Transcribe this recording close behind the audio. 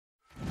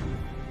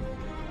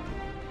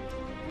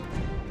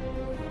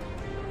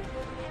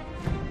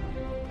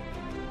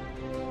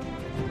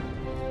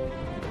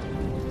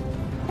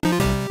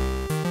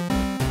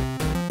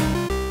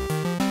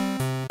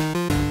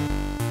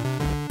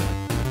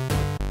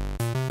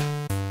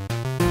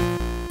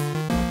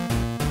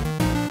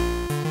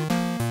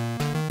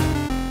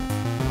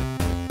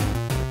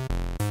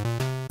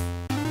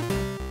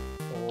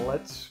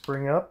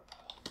bring up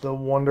the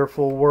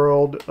wonderful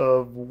world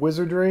of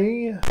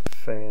Wizardry.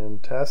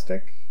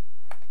 Fantastic.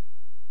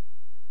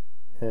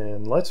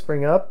 And let's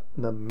bring up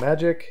the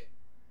magic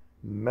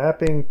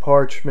mapping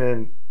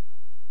parchment.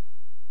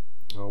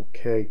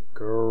 Okay,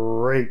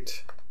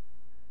 great.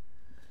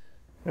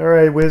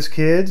 Alright, Wiz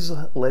kids,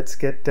 let's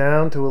get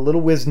down to a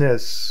little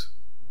Wizness.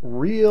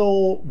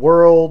 Real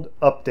world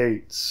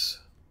updates.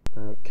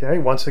 Okay,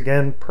 once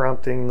again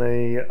prompting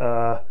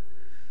the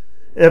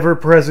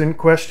ever-present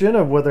question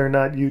of whether or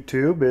not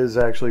YouTube is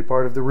actually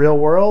part of the real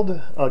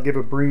world. I'll give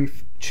a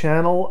brief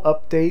channel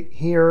update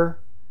here.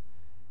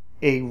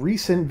 A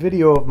recent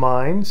video of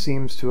mine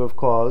seems to have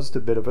caused a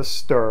bit of a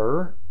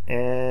stir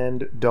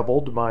and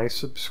doubled my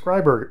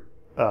subscriber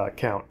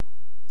count.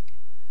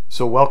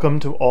 So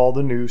welcome to all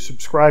the new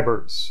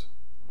subscribers.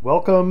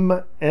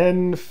 Welcome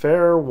and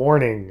fair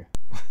warning.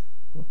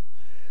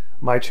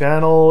 My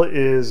channel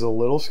is a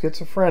little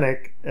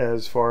schizophrenic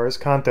as far as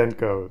content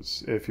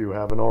goes, if you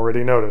haven't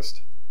already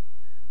noticed.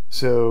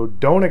 So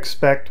don't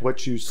expect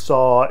what you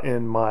saw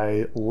in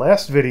my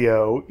last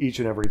video each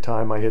and every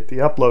time I hit the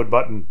upload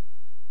button.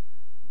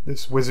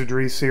 This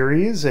Wizardry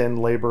series and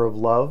Labor of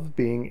Love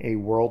being a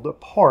world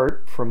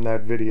apart from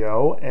that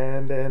video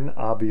and an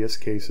obvious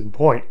case in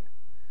point.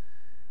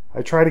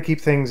 I try to keep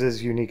things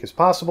as unique as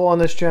possible on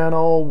this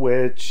channel,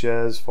 which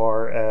as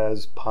far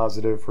as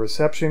positive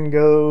reception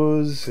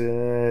goes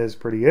is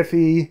pretty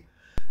iffy.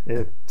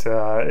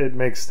 It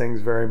makes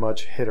things very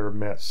much hit or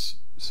miss.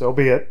 So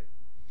be it.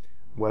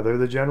 Whether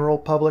the general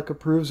public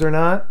approves or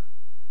not,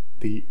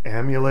 the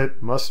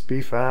amulet must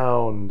be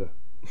found.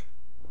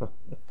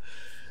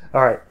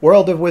 Alright,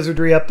 World of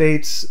Wizardry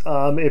updates.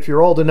 If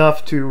you're old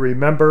enough to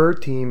remember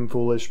Team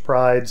Foolish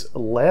Pride's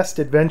last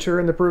adventure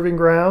in the Proving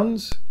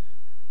Grounds,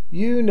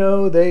 you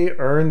know they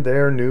earned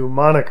their new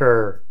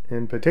moniker.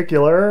 In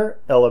particular,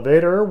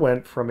 Elevator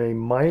went from a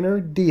minor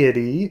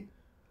deity,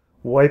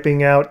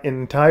 wiping out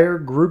entire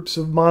groups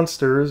of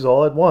monsters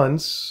all at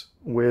once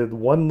with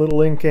one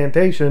little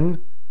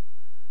incantation,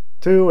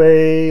 to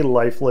a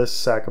lifeless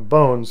sack of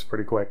bones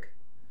pretty quick.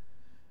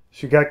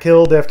 She got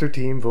killed after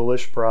Team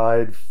Foolish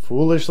Pride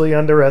foolishly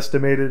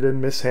underestimated and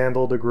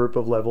mishandled a group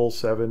of level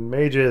 7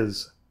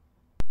 mages.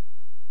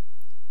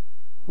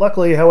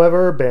 Luckily,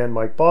 however, Band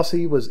Mike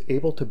Bossy was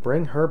able to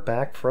bring her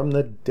back from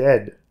the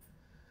dead.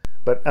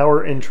 But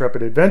our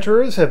intrepid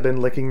adventurers have been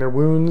licking their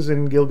wounds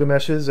in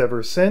Gilgamesh's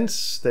ever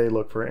since. They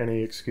look for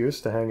any excuse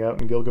to hang out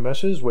in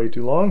Gilgamesh's way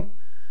too long.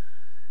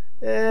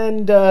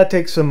 And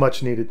take some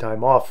much-needed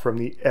time off from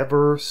the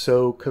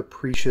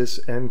ever-so-capricious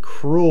and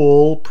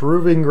cruel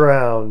Proving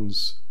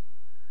Grounds.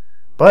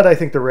 But I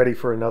think they're ready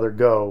for another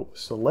go,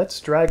 so let's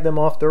drag them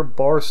off their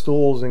bar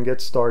stools and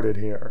get started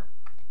here.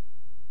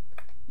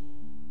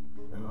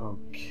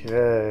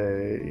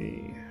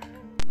 Okay.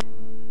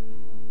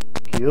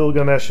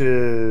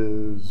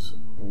 Gilgamesh's.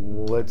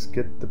 Let's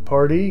get the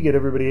party, get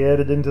everybody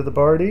added into the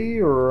party.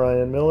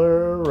 Ryan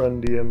Miller,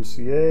 Run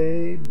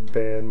DMCA,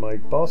 Band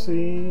Mike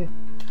Bossy,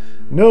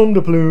 Gnome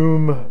de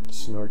Plume,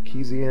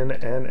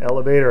 Snarkeesian, and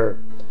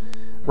Elevator.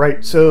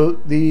 Right, so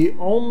the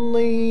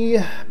only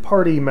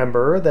party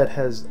member that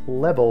has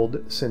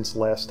leveled since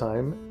last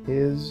time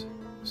is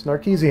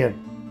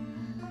Snarkeesian.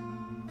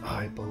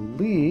 I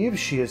believe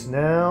she is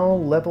now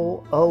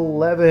level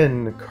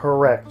 11.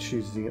 Correct,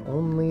 she's the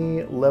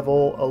only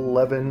level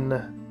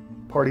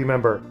 11 party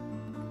member.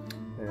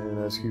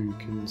 And as you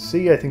can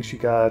see, I think she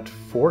got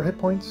 4 hit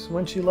points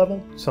when she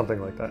leveled, something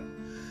like that.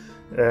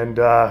 And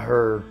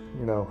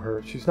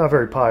she's not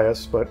very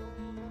pious, but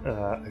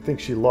I think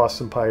she lost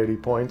some piety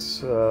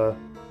points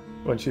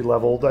when she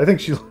leveled. I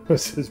think she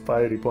loses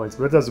piety points,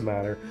 but it doesn't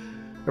matter.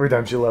 Every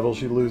time she levels,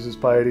 she loses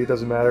piety. It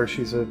doesn't matter.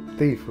 She's a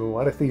thief.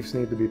 Why do thieves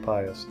need to be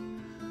pious?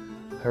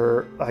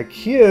 Her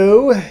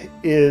IQ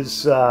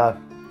is a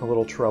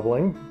little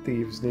troubling.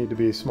 Thieves need to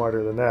be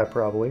smarter than that,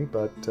 probably,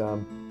 but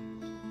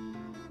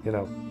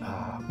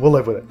we'll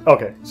live with it.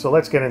 Okay, so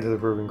let's get into the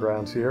Proving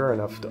Grounds here.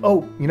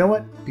 Oh, you know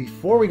what?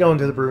 Before we go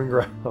into the Proving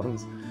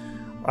Grounds,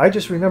 I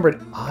just remembered,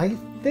 I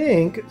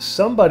think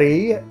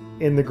somebody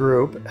in the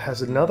group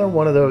has another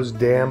one of those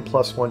damn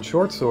 +1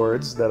 short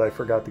swords that I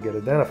forgot to get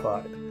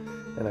identified.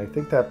 And I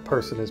think that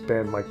person is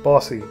Band Mike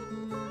Bossy.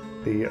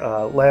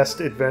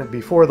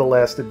 Before the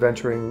last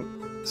adventuring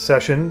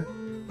session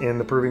in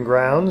the Proving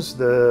Grounds,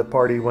 the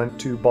party went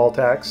to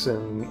Baltax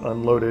and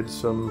unloaded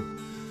some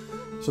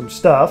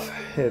stuff,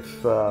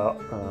 if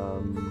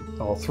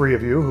all 3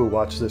 of you who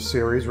watch this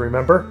series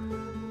remember.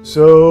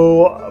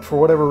 So, for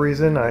whatever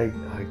reason, I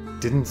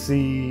didn't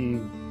see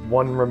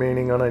one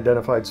remaining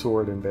unidentified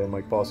sword in Band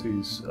Mike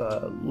Bossy's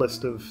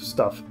list of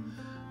stuff.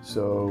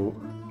 So,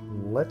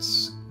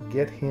 let's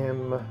get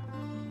him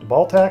to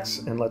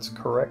Baltax and let's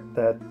correct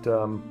that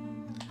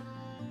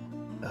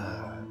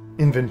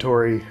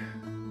inventory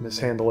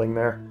mishandling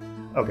there.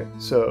 Okay,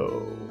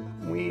 so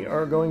we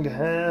are going to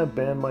have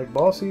Band Mike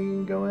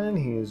Bossy go in.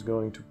 He is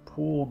going to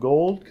pool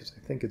gold because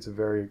I think it's a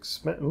very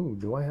expensive. Ooh,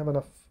 do I have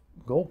enough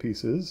gold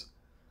pieces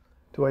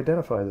to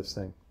identify this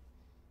thing?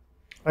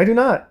 I do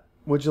not.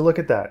 Would you look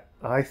at that?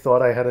 I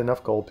thought I had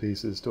enough gold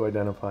pieces to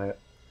identify it.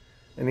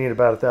 I need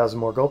about 1,000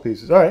 more gold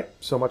pieces. All right,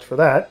 so much for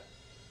that.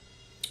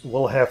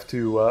 We'll have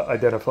to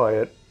identify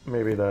it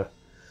maybe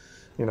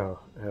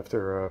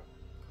after a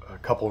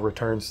couple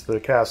returns to the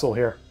castle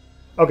here.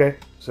 Okay,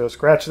 so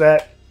scratch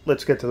that.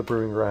 Let's get to the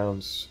proving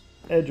grounds.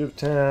 Edge of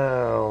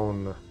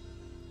town.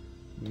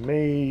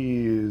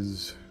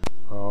 Maze.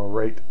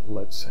 Alright,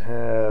 let's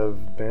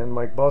have Band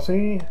Mike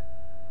Bossy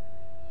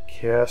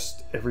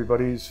cast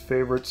everybody's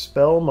favorite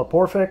spell,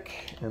 Maporfic,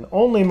 and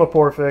only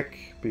Maporfic,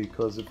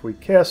 because if we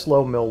cast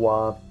Low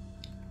Milwa,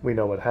 we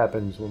know what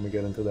happens when we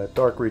get into that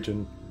dark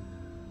region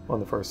on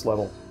the first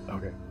level.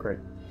 Okay, great.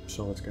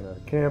 So let's get out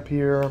of camp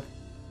here.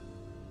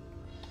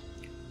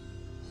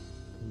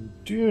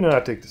 Do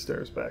not take the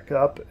stairs back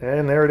up.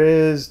 And there it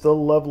is, the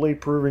lovely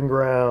proving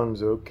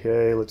grounds.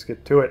 Okay, let's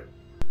get to it.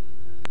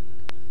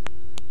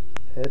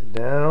 Head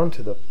down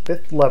to the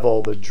 5th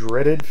level, the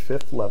dreaded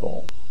 5th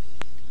level.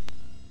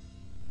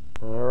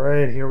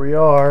 Alright, here we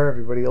are.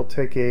 Everybody will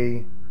take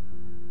a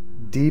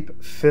deep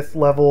 5th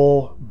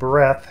level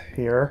breath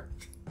here.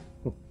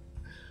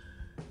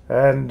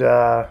 And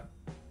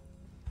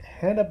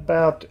head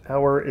about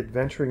our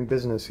adventuring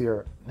business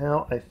here.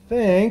 Now, I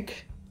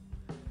think,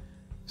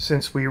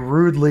 since we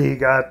rudely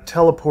got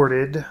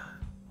teleported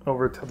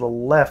over to the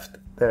left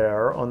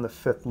there on the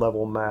 5th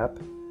level map,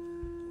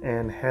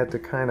 and had to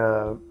kind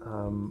of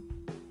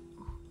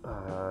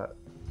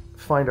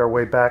find our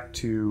way back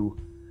to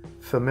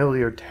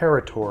familiar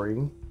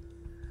territory.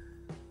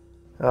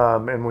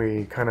 And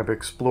we kind of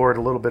explored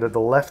a little bit of the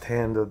left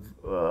hand of,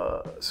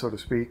 so to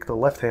speak, the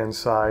left-hand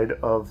side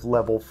of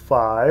level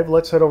 5.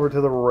 Let's head over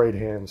to the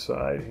right-hand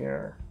side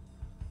here.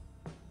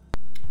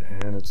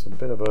 And it's a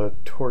bit of a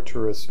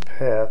torturous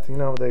path. You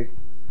know,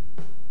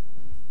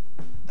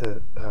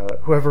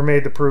 whoever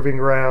made the proving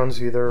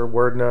grounds, either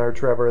Werdna or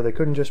Trevor, they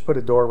couldn't just put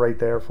a door right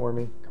there for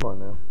me. Come on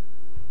now.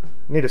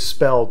 I need a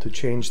spell to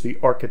change the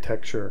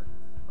architecture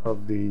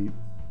of the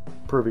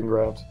proving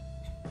grounds.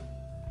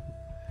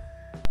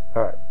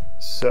 Alright,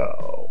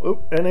 so,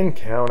 oop, an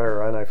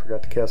encounter, and I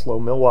forgot to cast Low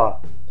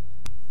Milwa.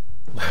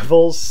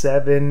 Level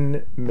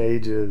 7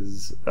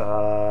 mages.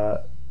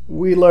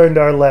 We learned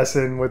our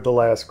lesson with the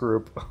last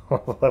group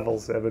of level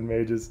 7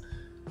 mages.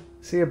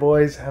 See ya,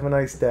 boys. Have a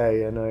nice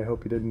day, and I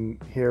hope you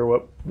didn't hear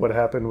what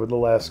happened with the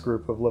last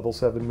group of level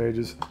 7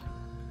 mages.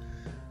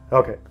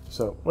 Okay,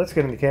 so let's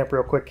get into camp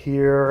real quick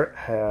here.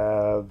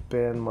 Have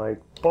Band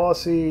Mike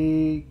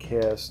Bossy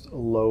cast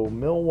Low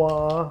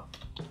Milwa.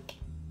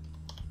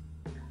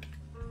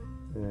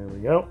 There we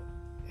go.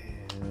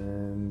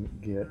 And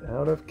get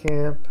out of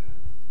camp.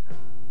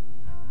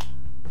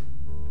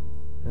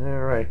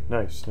 Alright,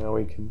 nice. Now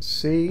we can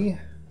see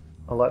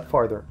a lot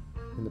farther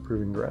in the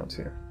proving grounds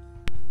here.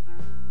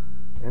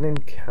 An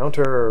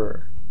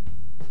encounter.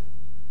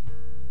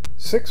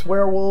 6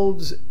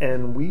 werewolves,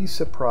 and we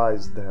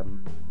surprised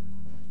them.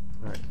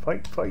 Alright,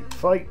 fight, fight,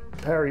 fight.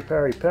 Parry,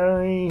 parry,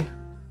 parry.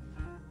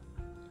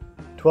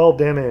 12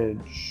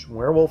 damage.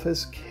 Werewolf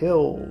is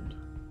killed.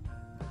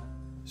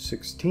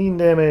 16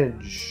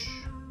 damage.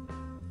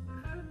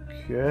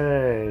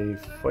 Okay,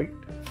 fight,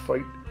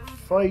 fight,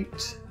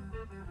 fight.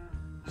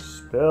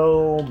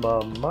 Spell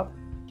Mamatu.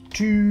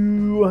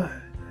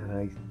 And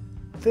I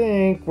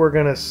think we're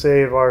gonna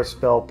save our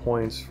spell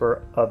points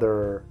for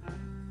other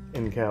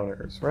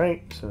encounters,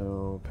 right?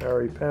 So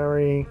parry,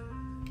 parry,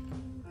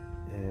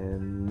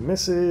 and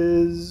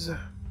misses,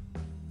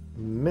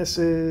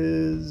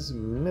 misses,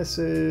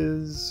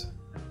 misses.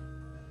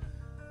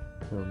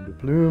 De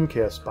Plume,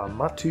 cast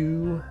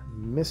Mamatu,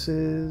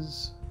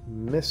 misses,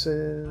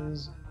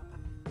 misses.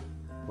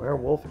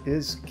 Werewolf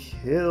is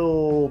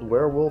killed.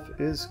 Werewolf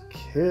is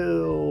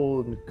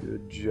killed.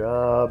 Good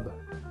job.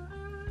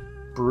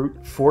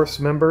 Brute force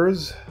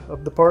members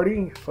of the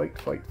party. Fight,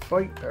 fight,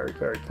 fight. Parry,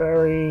 parry,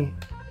 parry.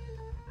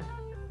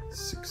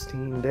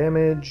 16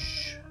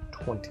 damage.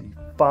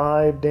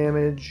 25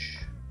 damage.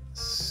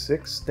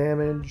 6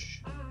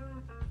 damage.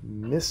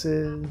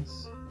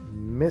 Misses.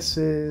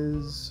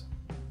 Misses.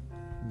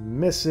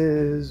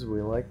 Misses.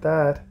 We like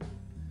that.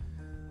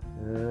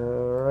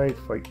 Alright,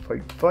 fight,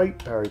 fight, fight.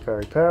 Parry,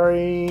 parry,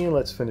 parry.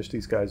 Let's finish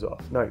these guys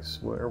off. Nice.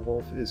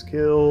 Werewolf is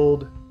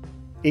killed.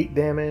 8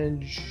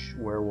 damage.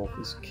 Werewolf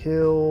is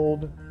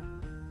killed.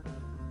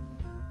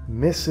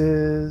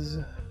 Misses.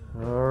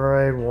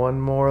 Alright, one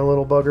more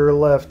little bugger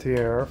left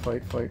here.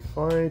 Fight, fight,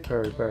 fight.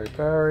 Parry, parry,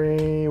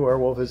 parry.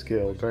 Werewolf is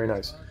killed. Very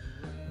nice.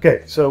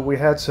 Okay, so we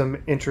had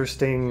some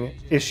interesting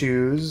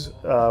issues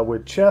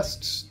with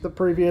chests the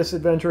previous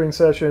adventuring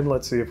session.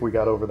 Let's see if we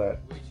got over that.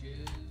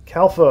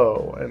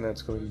 Calfo, and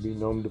that's going to be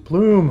Gnome de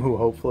Plume, who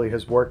hopefully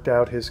has worked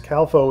out his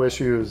Calfo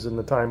issues in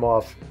the time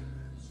off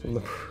from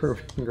the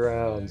proving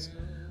grounds.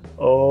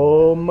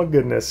 Oh my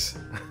goodness.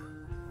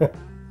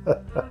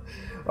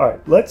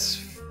 Alright,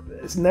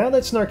 now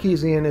that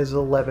Snarkeesian is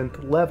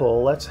 11th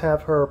level, let's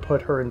have her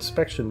put her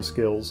inspection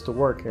skills to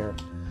work here.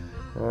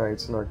 Alright,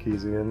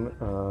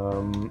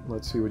 Snarkeesian,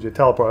 let's see what you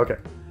teleport.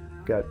 Okay,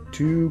 got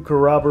 2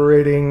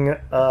 corroborating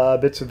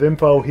bits of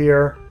info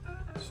here.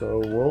 So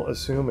we'll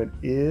assume it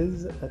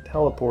is a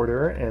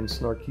teleporter, and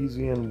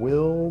Snarkeesian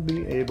will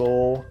be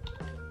able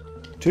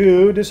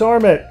to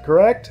disarm it,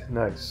 correct?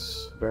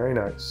 Nice. Very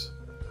nice.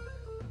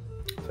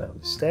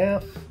 Found the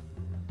staff.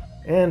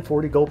 And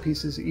 40 gold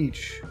pieces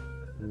each.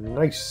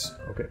 Nice.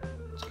 Okay,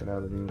 let's get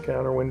out of the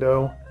encounter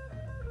window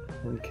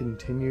and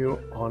continue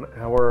on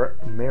our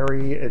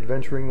merry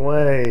adventuring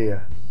way.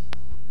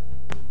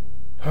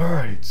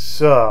 Alright,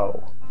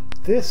 so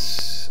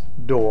this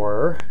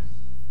door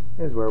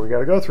is where we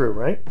gotta go through,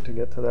 right? To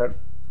get to that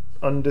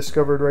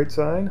undiscovered right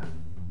side.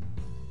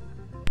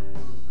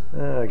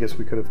 I guess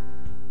we could have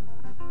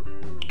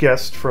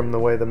guessed from the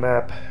way the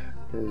map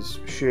is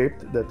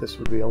shaped that this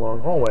would be a long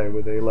hallway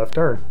with a left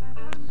turn.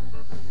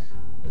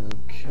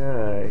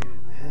 Okay,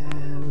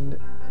 and a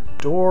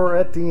door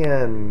at the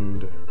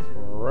end.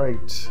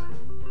 Right.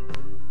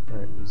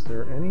 Alright, is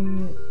there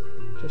any,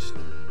 just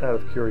out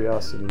of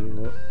curiosity,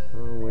 no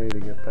way to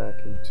get back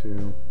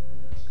into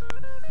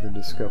the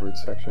discovered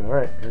section.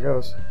 Alright, here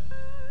goes.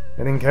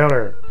 An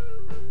encounter.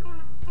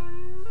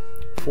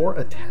 4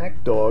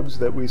 attack dogs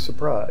that we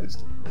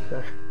surprised.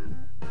 Okay.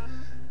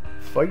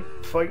 Fight,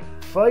 fight,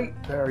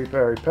 fight. Parry,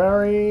 parry,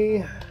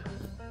 parry.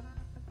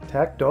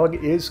 Attack dog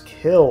is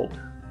killed.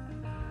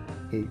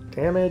 8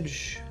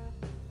 damage.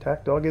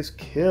 Attack dog is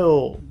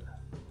killed.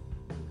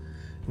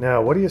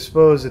 Now, what do you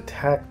suppose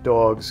attack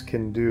dogs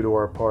can do to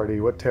our party?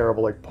 What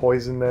terrible, like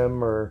poison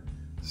them or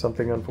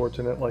something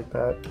unfortunate like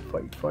that?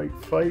 Fight, fight,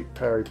 fight.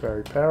 Parry,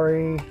 parry,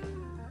 parry.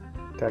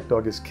 Attack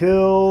dog is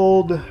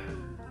killed.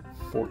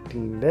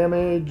 14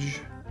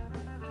 damage.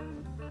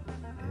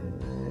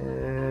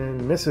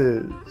 And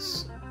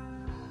misses.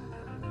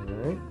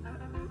 Alright.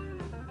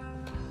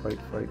 Fight,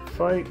 fight,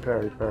 fight.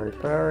 Parry, parry,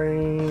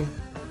 parry.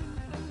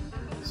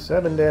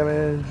 7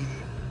 damage.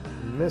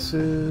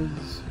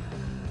 Misses.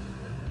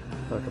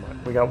 Oh, come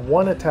on. We got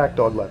 1 attack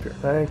dog left here.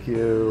 Thank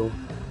you.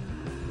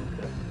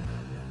 Okay.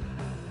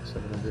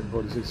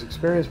 746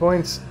 experience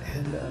points.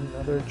 And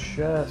another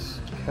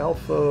chest.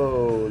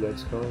 Calfo.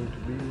 That's going to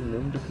be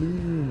room to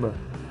clean.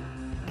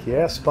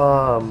 Gas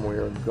bomb.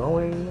 We're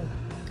going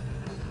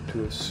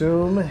to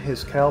assume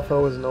his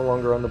Calfo is no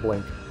longer on the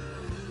blink.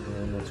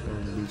 And that's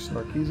going to be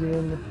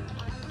Snarkeesian.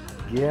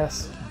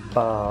 Gas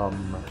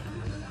bomb.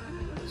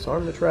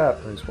 Disarm the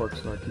trap. Nice work,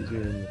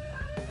 Snarkeesian.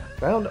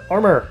 Found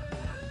armor.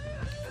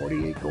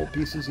 48 gold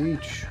pieces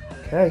each.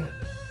 Okay.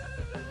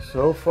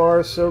 So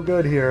far, so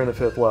good here in the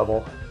 5th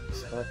level.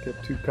 Let's not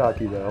get too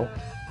cocky, though.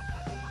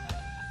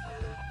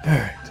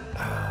 Alright.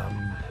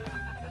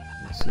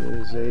 This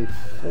is a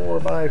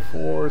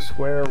 4x4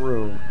 square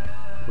room.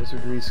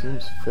 Wizardry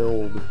seems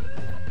filled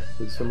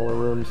with similar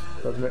rooms,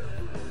 doesn't it?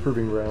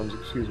 Proving grounds,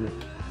 excuse me.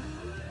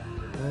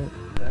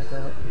 Alright, back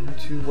out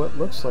into what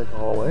looks like a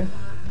hallway.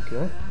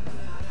 Okay.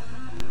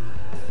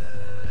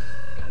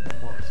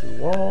 Walk through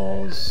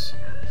walls.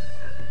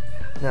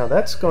 Now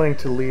that's going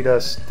to lead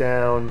us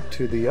down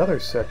to the other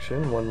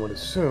section, one would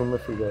assume,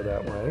 if we go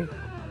that way.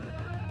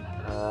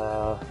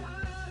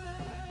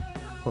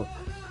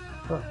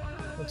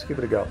 Let's give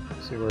it a go.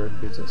 See where it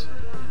leads us.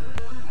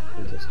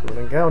 Leads us to an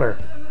encounter.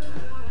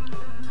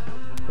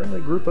 Friendly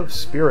group of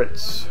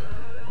spirits.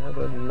 Have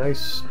a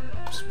nice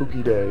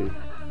spooky day,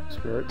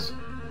 spirits.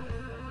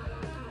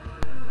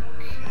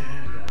 Okay,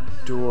 got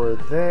a door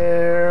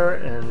there,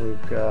 and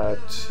we've got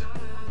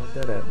a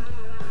dead end.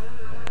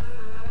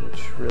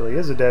 Which really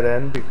is a dead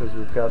end because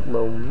we've got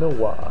Lo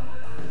Milwa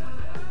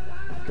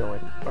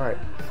going.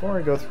 Alright, before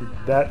I go through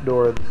that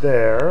door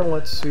there,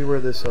 let's see where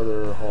this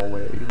other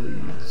hallway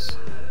leads.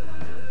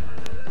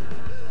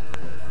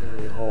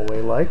 Very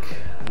hallway-like,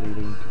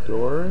 leading to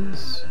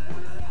doors.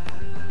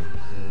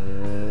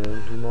 And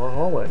 2 more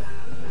hallway.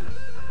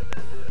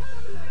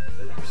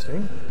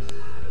 Interesting.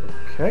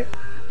 Okay.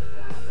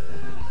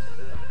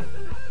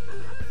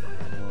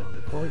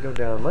 Before we go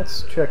down,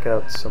 let's check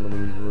out some of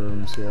these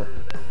rooms here.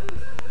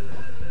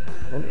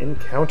 An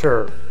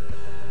encounter.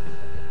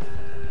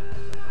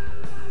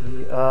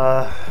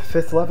 The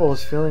 5th level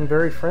is feeling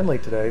very friendly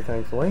today,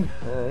 thankfully.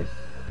 Alright.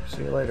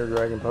 See you later,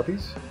 dragon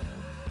puppies.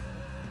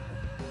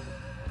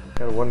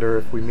 Gotta wonder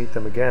if we meet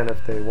them again,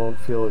 if they won't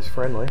feel as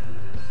friendly.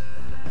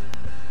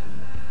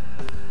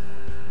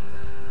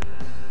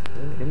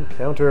 An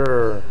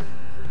encounter.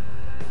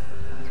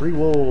 3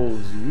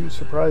 wolves. You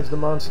surprise the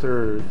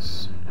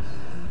monsters.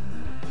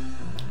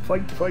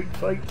 Fight, fight,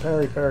 fight.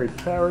 Parry, parry,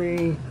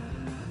 parry.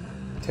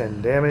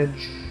 10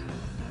 damage.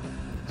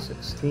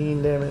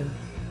 16 damage.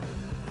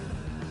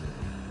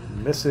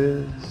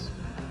 Misses.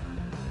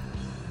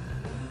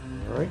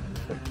 Alright.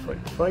 Fight,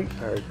 fight, fight.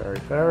 Parry, parry,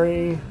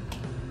 parry.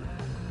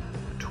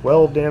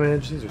 12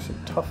 damage. These are some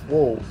tough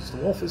wolves. The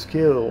wolf is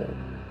killed.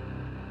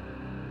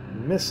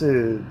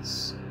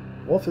 Misses.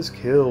 Wolf is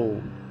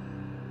killed.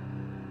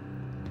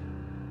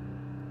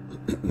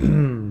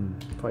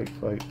 Fight,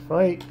 fight,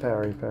 fight.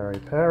 Parry, parry,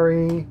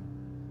 parry.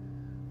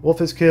 Wolf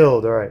is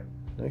killed. Alright.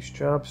 Nice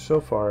job so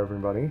far,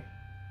 everybody.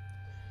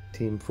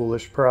 Team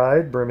Foolish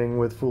Pride, brimming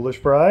with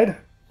Foolish Pride.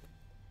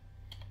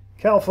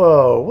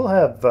 Calfo. We'll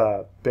have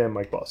Bam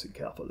Mike Bossy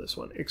Calfo this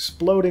one.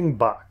 Exploding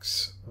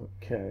Box.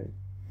 Okay.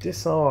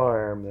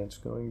 Disarm. That's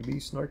going to be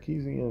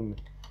Snarkeesian.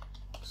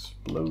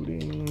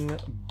 Exploding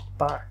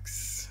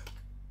Box.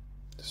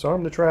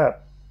 Disarm the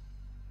trap.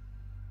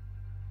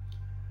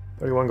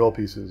 31 gold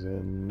pieces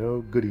and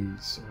no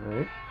goodies.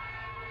 Alright.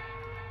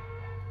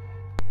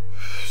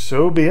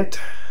 So be it.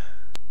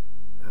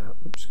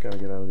 Oops, gotta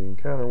get out of the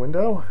encounter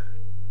window.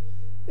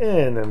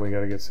 And then we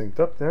gotta get synced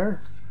up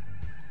there.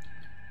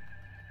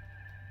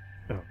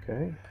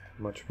 Okay,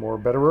 much more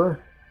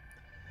betterer.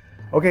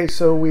 Okay,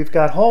 so we've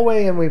got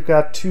hallway and we've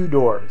got 2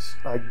 doors.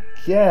 I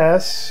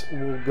guess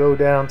we'll go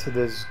down to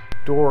this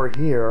door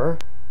here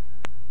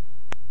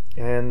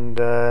and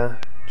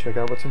check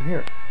out what's in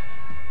here.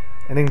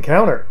 An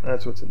encounter,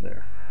 that's what's in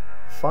there.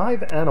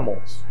 5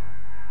 animals.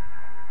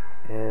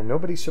 And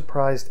nobody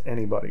surprised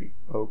anybody.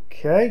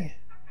 Okay.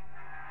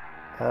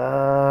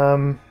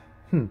 Alright,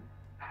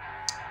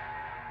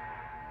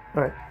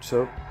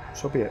 so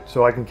be it.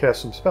 So I can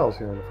cast some spells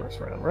here in the first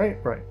round, right?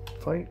 Right.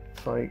 Fight,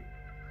 fight,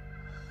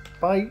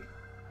 fight.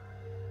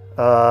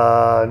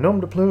 Gnome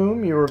de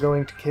Plume, you are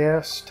going to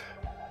cast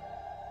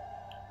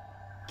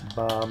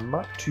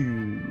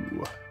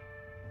Bamatu.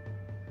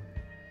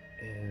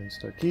 And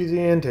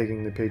Starkeesian,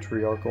 taking the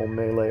patriarchal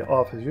melee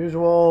off as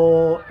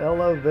usual.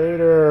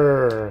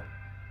 Elevator.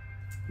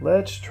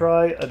 Let's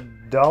try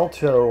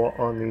Adalto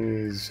on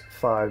these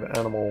 5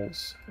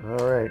 animals.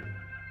 Alright.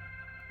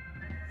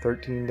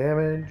 13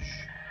 damage.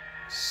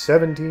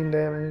 17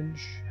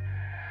 damage.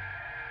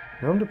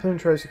 Gnome de Plume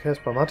tries to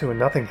cast Bamatu and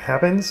nothing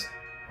happens?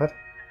 What?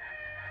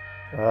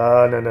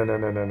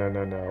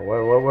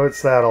 No.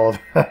 What's that all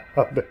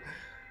about?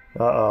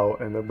 Uh-oh,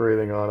 and they're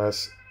breathing on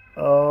us.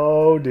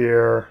 Oh,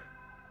 dear.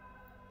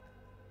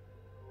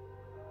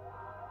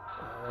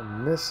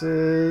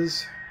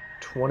 Misses.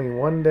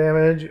 21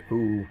 damage.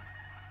 Ooh.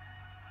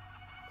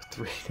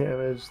 3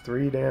 damage,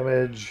 3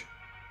 damage.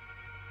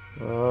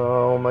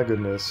 Oh, my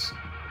goodness.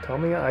 Tell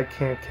me I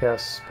can't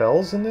cast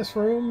spells in this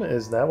room?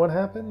 Is that what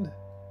happened?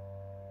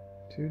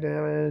 2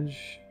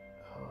 damage.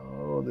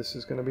 Oh, this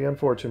is going to be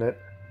unfortunate.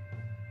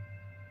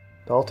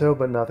 Dalto,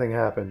 but nothing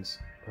happens.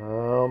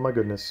 Oh my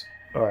goodness.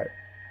 Alright.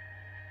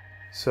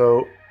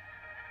 So,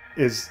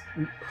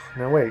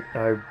 now wait,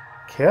 I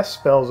cast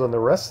spells on the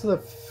rest of the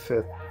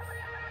 5th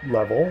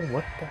level.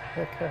 What the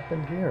heck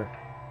happened here?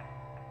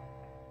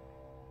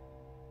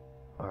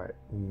 Alright,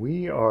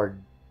 we are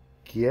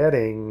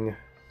getting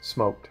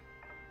smoked.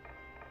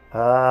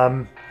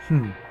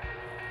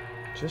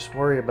 Just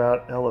worry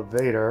about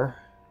elevator.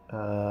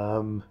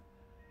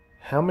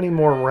 How many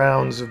more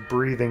rounds of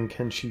breathing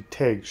can she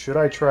take? Should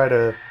I try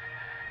to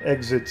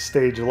exit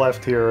stage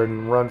left here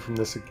and run from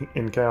this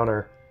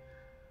encounter?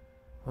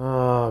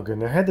 Oh, good.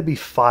 There had to be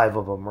 5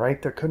 of them,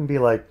 right? There couldn't be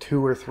like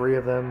 2 or 3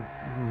 of them.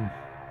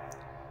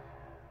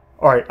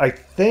 Alright, I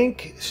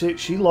think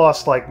she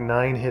lost like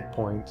 9 hit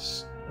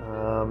points.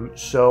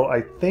 So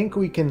I think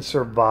we can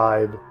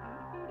survive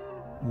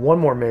one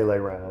more melee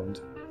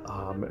round.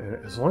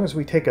 As long as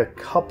we take a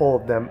couple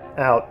of them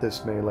out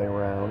this melee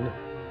round.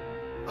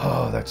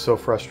 Oh, that's so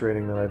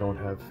frustrating that I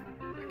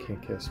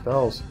can't cast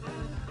spells.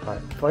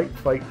 Alright, fight,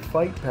 fight,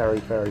 fight, parry,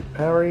 parry,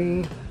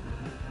 parry.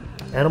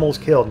 Animals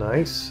killed,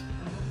 nice.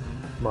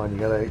 Come on, you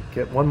gotta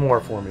get one more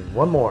for me.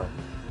 One more.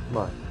 Come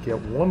on, get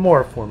one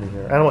more for me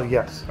here. Animal,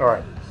 yes,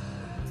 alright.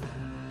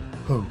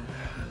 Whew.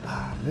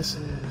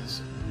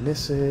 Misses,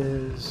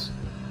 misses,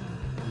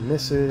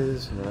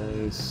 misses,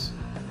 nice.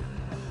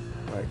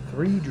 Alright,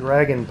 3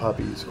 dragon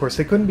puppies. Of course,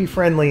 they couldn't be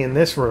friendly in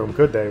this room,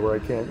 could they? Where I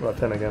can't... Well,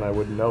 then again, I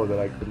wouldn't know that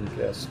I couldn't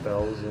cast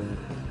spells, and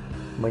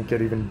might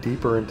get even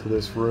deeper into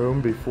this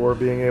room before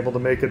being able to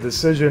make a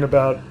decision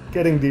about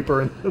getting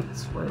deeper into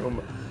this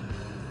room.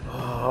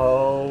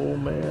 Oh,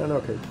 man.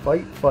 Okay,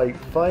 fight, fight,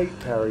 fight.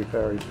 Parry,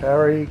 parry,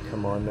 parry.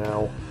 Come on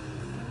now.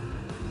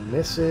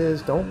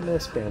 Misses. Don't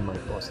miss,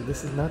 Bandmite Bossy.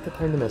 This is not the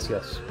time to miss,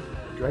 yes.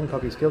 Dragon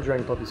puppies killed,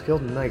 dragon puppies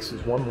killed. Nice,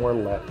 there's one more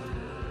left.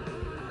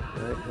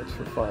 Alright, that's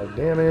for 5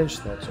 damage.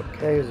 That's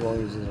okay, as long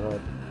as he's not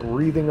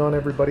breathing on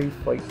everybody.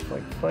 Fight,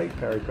 fight, fight.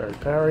 Parry, parry,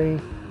 parry.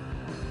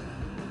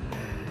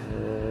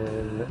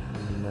 And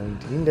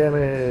 19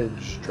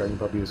 damage. Dragon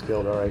puppy is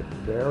killed. Alright,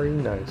 very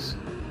nice.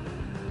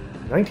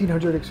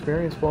 1900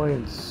 experience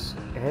points.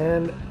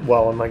 And,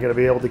 well, am I going to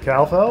be able to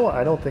Calfo?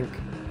 I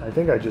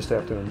think I just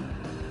have to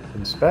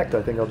inspect.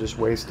 I think I'll just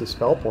waste a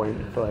spell point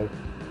if I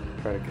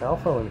try to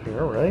Calfo in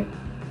here, right?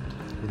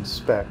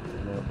 Inspect.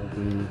 And that will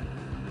be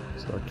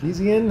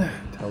Snarkeesian,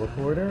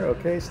 teleporter.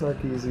 Okay,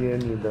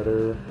 Snarkeesian, you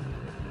better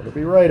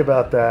be right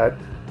about that.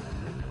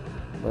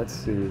 Let's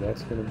see,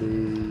 that's going to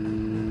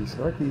be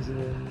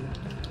Snarkeesian,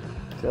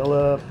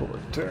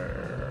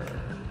 teleporter.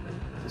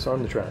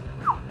 Disarm the trap.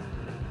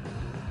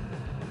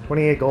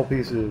 28 gold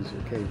pieces.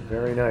 Okay,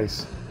 very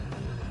nice.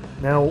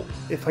 Now,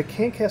 if I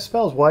can't cast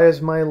spells, why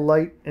is my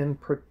Light and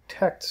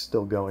Protect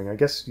still going? I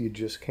guess you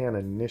just can't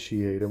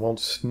initiate. It won't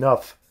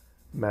snuff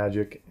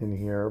magic in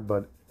here,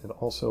 but it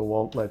also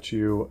won't let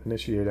you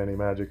initiate any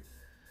magic.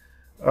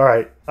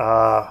 Alright,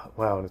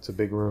 wow, and it's a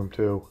big room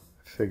too.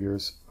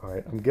 Figures.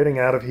 Alright, I'm getting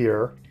out of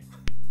here.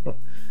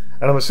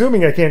 And I'm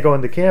assuming I can't go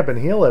into camp and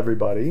heal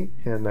everybody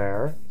in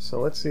there. So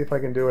let's see if I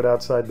can do it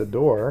outside the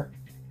door.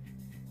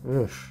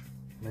 Oof,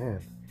 man.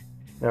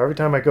 Now, every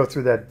time I go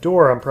through that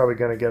door, I'm probably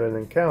going to get an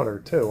encounter,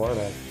 too, aren't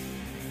I?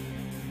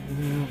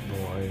 Oh,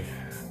 boy.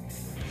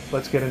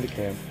 Let's get into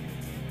camp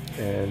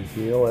and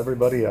heal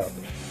everybody up.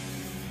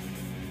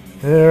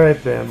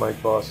 Alright, Band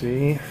Mike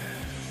Bossy.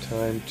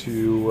 Time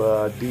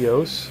to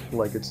Dios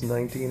like it's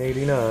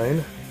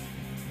 1989.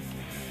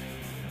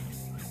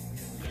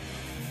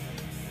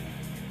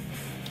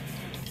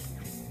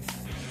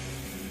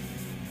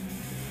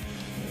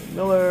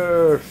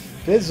 Miller,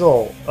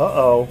 fizzle.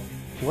 Uh-oh.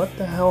 What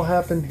the hell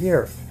happened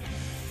here?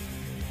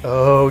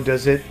 Oh,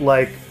 does it,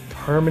 like,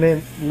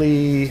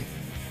 permanently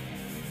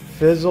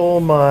fizzle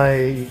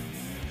my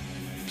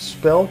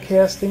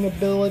spellcasting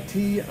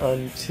ability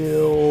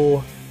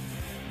until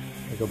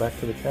I go back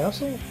to the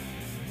castle?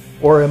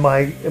 Or am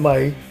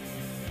I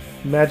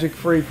magic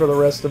free for the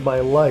rest of my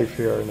life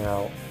here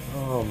now?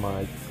 Oh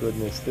my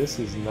goodness, this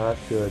is not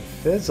good.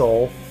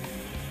 Fizzle.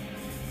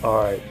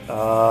 Alright,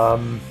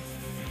 wow.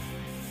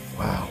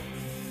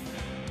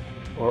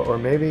 Or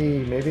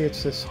maybe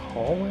it's this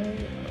hallway?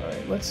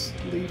 Alright, let's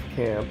leave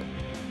camp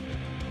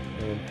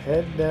and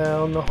head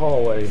down the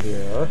hallway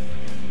here.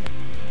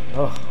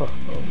 Oh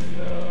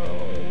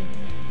no.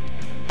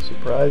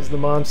 Surprise the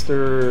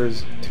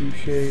monsters. 2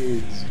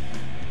 shades.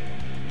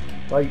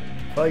 Fight,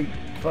 fight,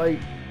 fight.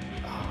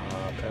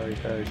 Ah, parry,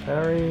 parry,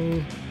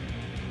 parry.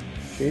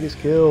 Shade is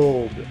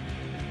killed.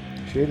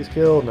 Shade is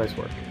killed. Nice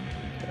work.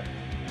 Okay.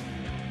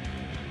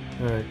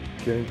 Alright,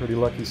 getting pretty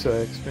lucky. So I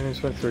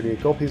experienced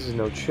 38 gold pieces,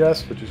 no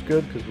chest, which is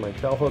good because my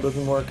Calfo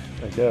doesn't work,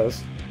 I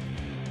guess.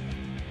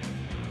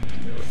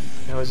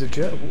 Now, is it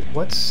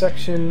what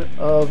section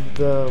of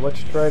the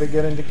let's try to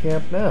get into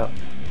camp now?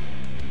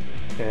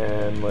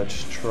 And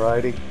let's try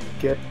to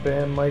get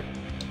Band Mike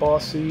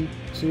Bossy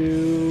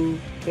to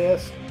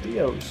cast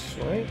Dios,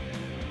 right?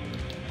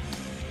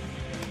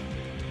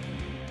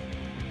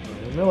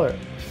 Miller,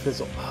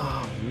 fizzle.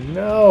 Oh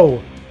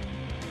no!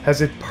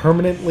 Has it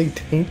permanently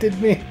tainted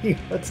me?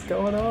 What's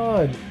going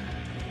on?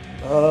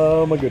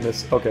 Oh my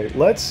goodness. Okay,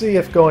 let's see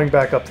if going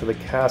back up to the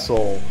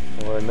castle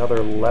or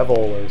another level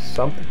or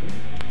something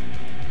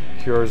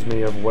cures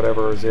me of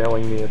whatever is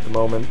ailing me at the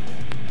moment.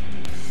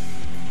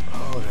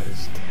 Oh, that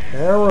is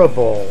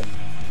terrible.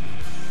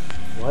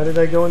 Why did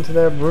I go into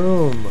that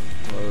room?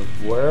 Or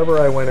wherever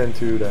I went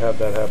into to have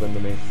that happen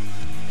to me?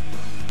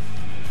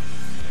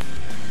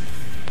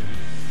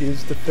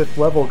 Is the 5th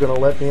level going to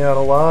let me out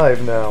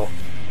alive now?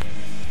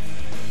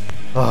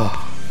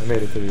 Ah, I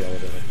made it to the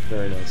elevator.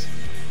 Very nice.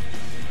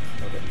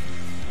 Okay.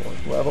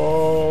 4th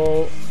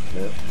level.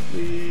 Let's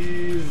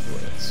leave.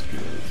 Let's go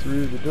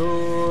through the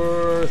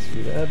door.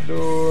 Through that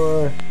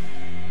door.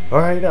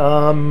 Alright,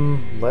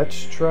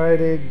 let's try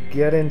to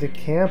get into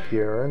camp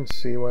here and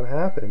see what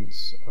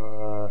happens.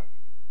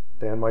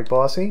 Band Mike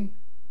Bossy.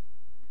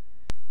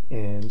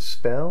 And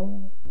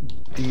spell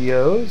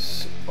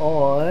Dios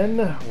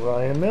on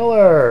Ryan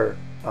Miller.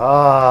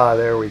 Ah,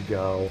 there we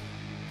go.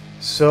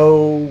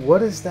 So, what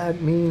does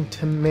that mean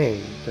to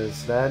me?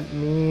 Does that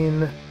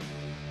mean...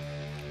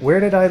 Where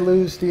did I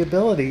lose the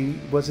ability?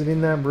 Was it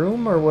in that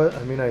room or what?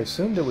 I mean, I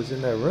assumed it was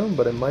in that room,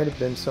 but it might have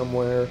been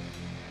somewhere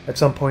at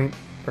some point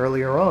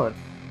earlier on.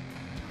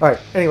 Alright,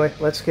 anyway,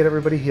 let's get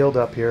everybody healed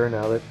up here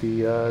now that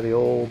the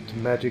old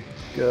magic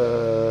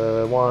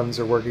wands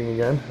are working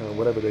again, or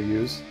whatever they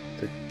use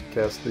to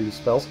cast these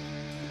spells.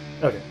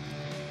 Okay.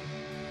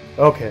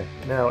 Okay,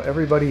 now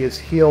everybody is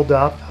healed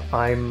up.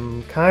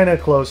 I'm kind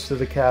of close to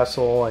the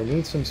castle. I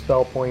need some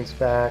spell points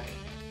back.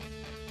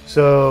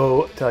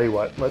 So, tell you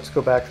what, let's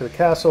go back to the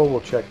castle.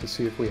 We'll check to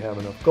see if we have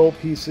enough gold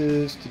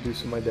pieces to do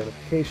some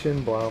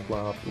identification, blah,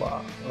 blah,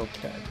 blah.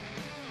 Okay.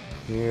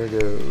 Here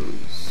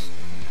goes.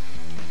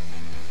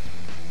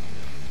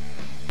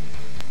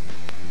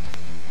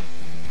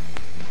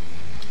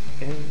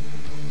 And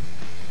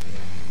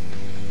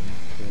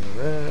turn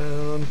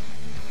around.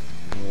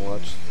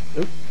 Watch.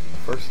 Oop,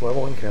 first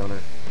level encounter.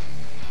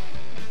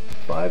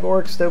 5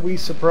 orcs that we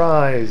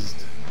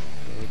surprised.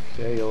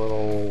 Okay, a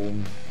little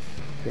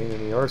pain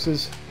in the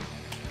arses.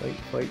 Fight,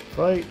 fight,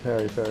 fight.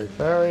 Parry, parry,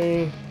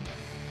 parry.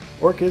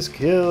 Orc is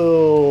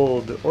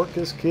killed. Orc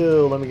is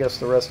killed. Let me guess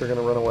the rest are going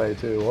to run away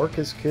too. Orc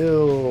is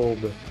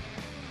killed.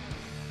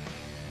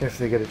 If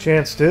they get a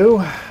chance to.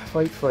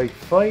 Fight, fight,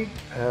 fight.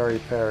 Parry,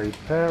 parry,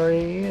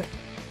 parry.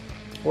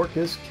 Orc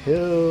is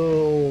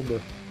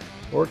killed.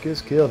 Orc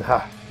is killed.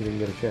 Ha! He didn't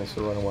get a chance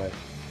to run away.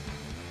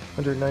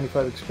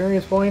 195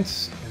 experience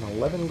points and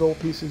 11 gold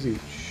pieces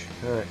each.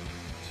 Alright,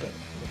 so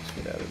let's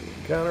get out of the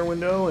encounter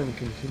window and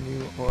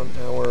continue on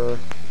our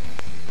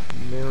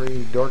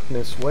merry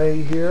darkness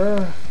way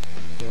here.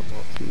 Can't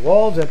walk through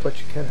walls, but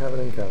you can have an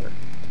encounter.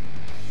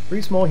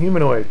 3 small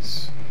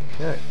humanoids.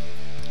 Okay.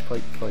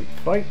 Fight, fight,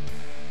 fight.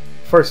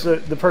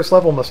 The first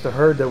level must have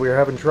heard that we were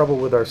having trouble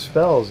with our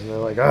spells, and they're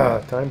like,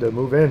 ah, time to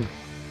move in.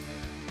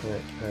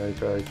 Alright, parry,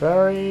 parry,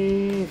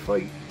 parry.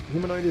 Fight.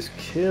 Humanoid is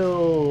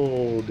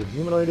killed.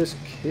 Humanoid is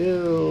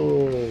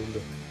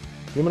killed.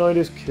 Humanoid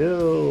is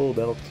killed.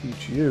 That'll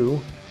teach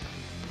you.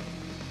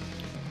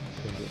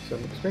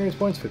 7 experience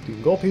points,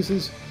 15 gold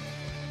pieces.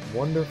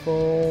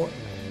 Wonderful.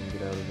 And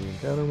Get out of the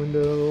encounter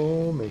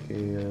window, make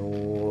a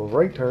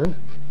right turn.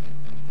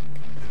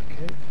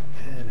 Okay,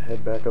 and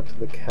head back up to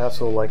the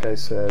castle like I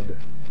said.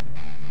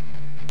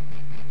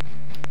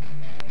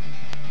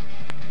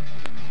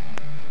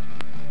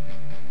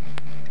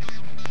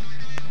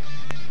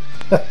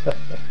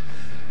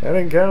 An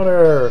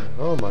encounter!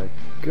 Oh my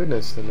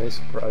goodness, then they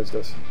surprised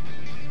us.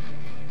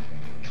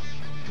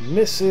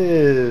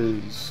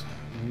 Misses!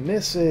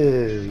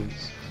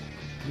 Misses!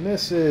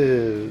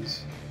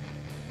 Misses!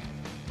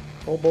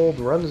 Kobold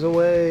runs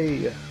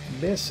away!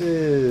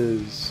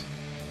 Misses!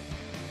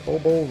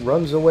 Kobold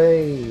runs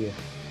away!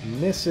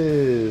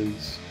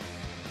 Misses!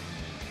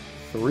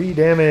 3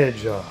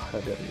 damage! Oh, how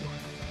dare you.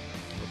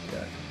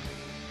 Okay.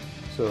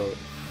 So,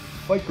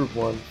 fight group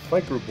 1,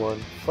 fight group 1,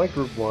 fight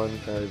group 1.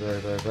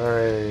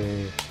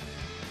 Very.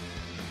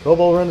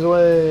 Kobold runs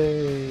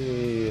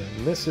away!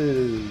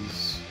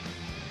 Misses!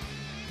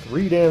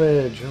 3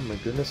 damage! Oh my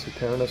goodness, they're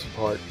tearing us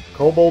apart.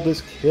 Kobold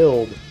is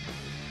killed.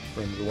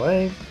 Runs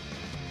away.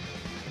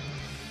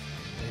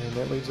 And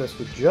that leaves us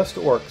with just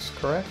orcs,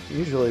 correct?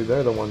 Usually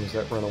they're the ones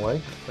that run away.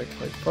 Fight,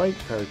 fight, fight.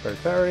 Parry, parry,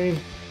 parry.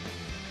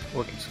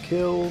 Orc is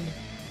killed.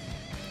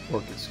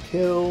 Orc is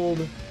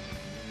killed.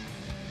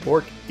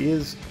 Orc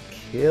is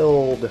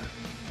killed.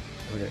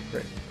 Okay,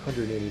 great.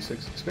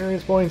 186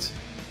 experience points.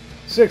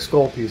 6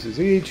 gold pieces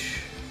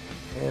each.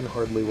 And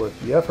hardly worth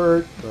the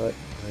effort, but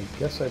I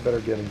guess I better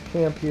get in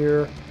camp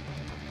here.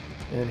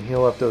 And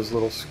heal up those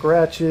little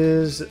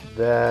scratches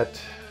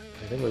that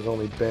I think it was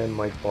only Ben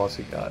Mike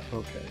Bossy got.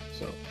 Okay,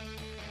 so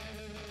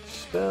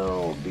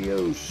spell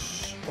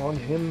Dios on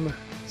him.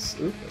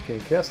 Oop, I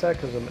can't cast that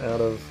because I'm out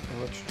of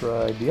Let's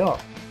try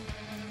Dios.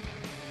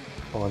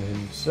 On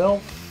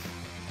himself.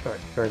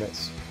 Alright, very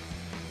nice.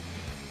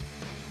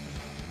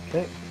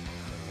 Okay.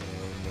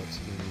 Let's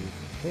leave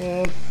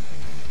camp.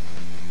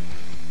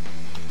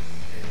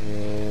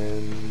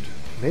 And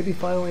maybe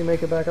finally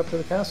make it back up to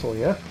the castle,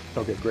 yeah?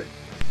 Okay, great.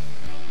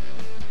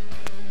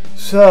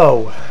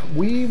 So,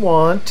 we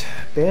want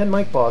ban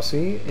Mike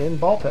Bossy in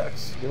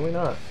Baltex, do we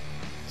not?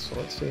 So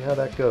let's see how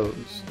that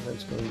goes.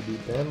 That's going to be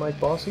ban Mike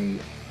Bossy.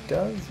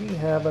 Does he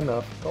have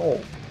enough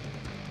gold?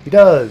 He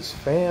does!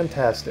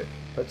 Fantastic.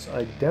 Let's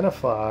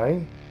identify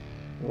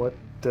what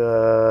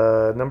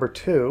number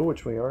 2,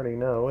 which we already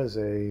know is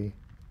a...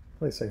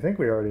 At least I think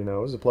we already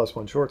know is a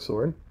 +1 short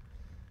sword.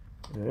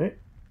 Alright.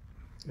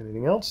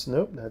 Anything else?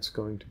 Nope, that's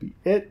going to be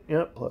it.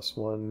 Yep,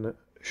 +1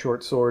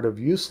 short sword of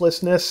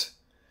uselessness.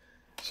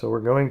 So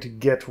we're going to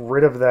get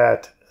rid of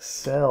that.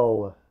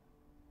 Sell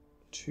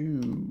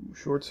 2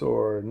 short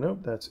sword.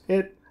 Nope, that's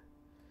it.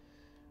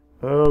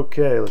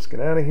 Okay, let's get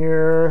out of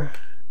here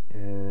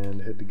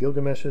and head to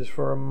Gilgamesh's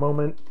for a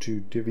moment to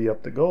divvy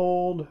up the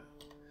gold.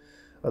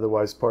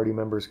 Otherwise, party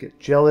members get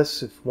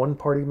jealous if one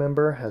party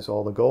member has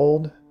all the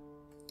gold.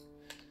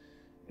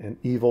 And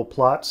evil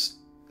plots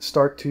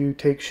start to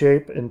take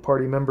shape in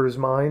party members'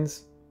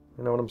 minds.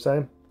 You know what I'm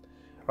saying?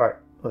 Alright,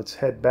 let's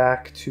head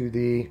back to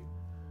the...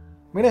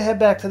 I'm going to head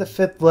back to the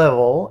 5th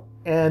level,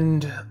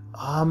 and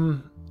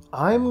I'm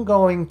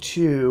going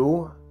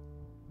to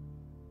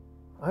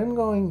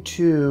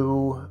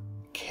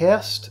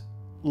cast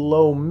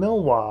Lo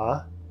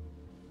Milwa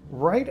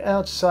right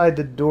outside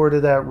the door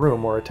to that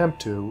room, or attempt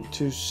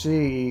to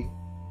see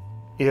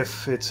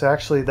if it's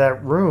actually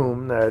that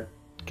room that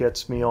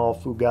gets me all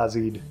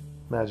fugazi'd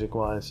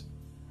magic-wise.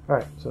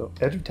 Alright, so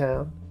edge of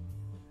town,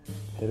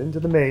 head into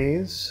the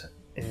maze,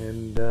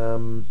 and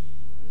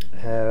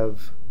have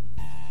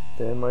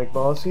Dan Mike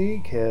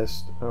Bossy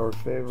cast our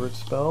favorite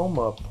spell,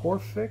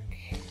 Maporfic.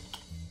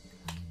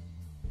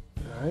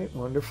 Alright,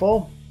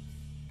 wonderful.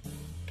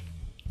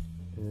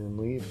 And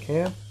leave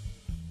camp.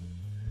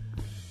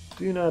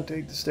 Do not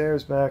take the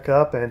stairs back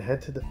up and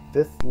head to the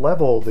 5th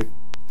level.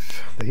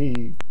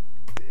 The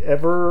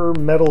ever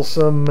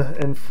meddlesome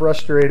and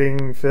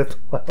frustrating 5th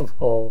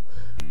level.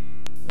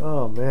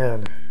 Oh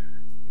man.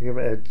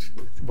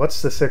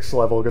 What's the 6th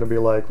level going to be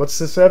like? What's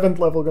the 7th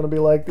level going to be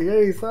like? The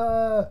 8th?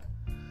 Ah!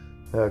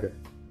 Okay.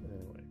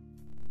 Anyway.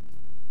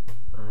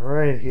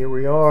 Alright, here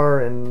we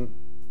are in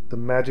the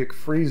magic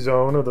free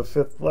zone of the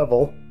 5th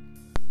level.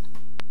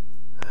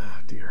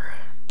 Ah, dear.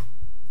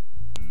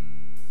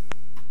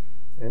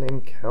 An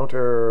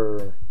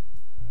encounter.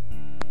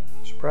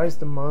 Surprise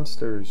the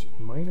monsters.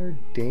 Minor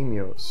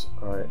daimios.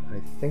 Alright, I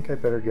think I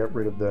better get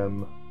rid of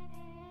them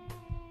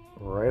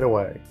right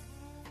away.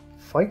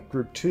 Fight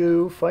group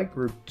 2, fight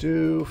group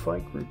 2,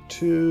 fight group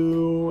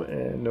 2,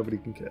 and nobody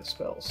can cast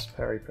spells.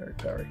 Parry, parry,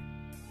 parry.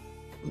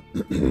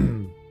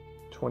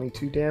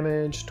 22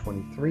 damage,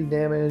 23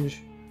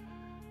 damage,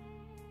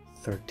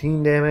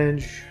 13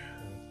 damage.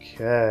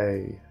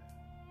 Okay.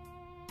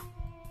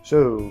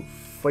 So,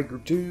 fight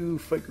group 2,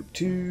 fight group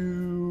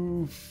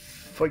 2,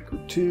 fight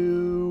group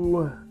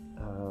 2.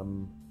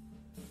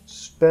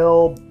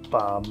 Spell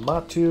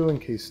Bamatu in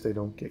case they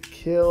don't get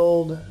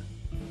killed.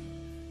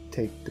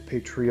 Take the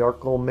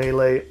patriarchal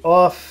melee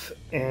off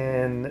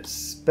and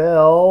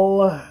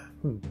spell...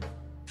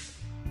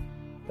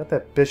 Got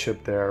that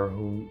bishop there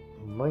who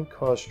might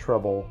cause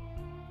trouble.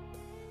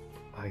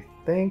 I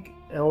think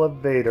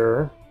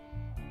elevator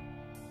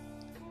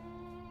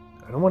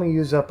I don't want to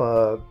use up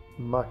a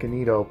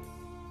Machinito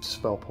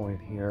spell point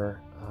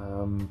here.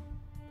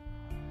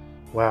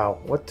 Wow,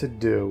 what to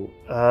do?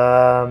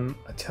 I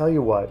tell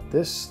you what,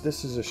 this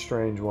is a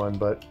strange one,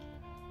 but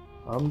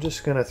I'm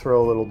just gonna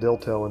throw a little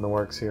Dilto in the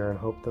works here and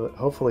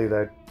hopefully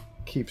that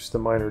keeps the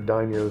minor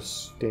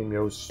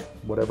daimyos,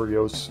 whatever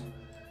yos,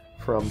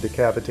 from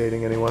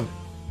decapitating anyone.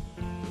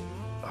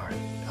 All right.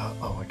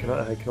 Oh, I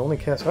can only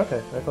cast. Okay,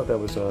 I thought that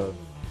was a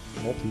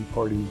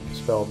multi-party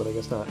spell, but I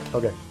guess not.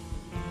 Okay.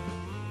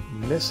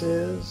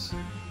 Misses.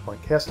 All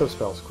right, cast those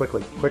spells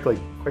quickly, quickly,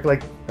 quickly.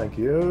 Thank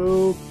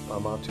you.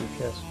 I'm on to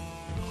cast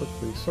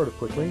quickly, sort of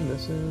quickly.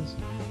 Misses.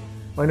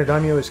 Minor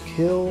daimyo is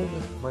killed.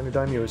 Minor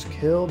daimyo is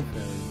killed.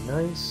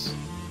 Very nice.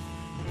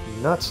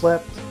 Not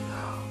slept.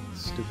 Oh,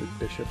 stupid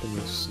bishop in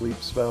your sleep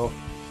spell.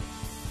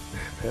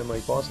 And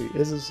like Bossy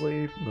is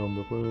asleep. Gnome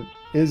the Flute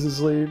is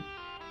asleep.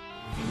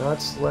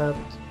 Not slept.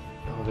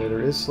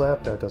 Elevator is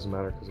slept. That doesn't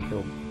matter because it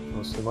killed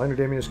most of the minor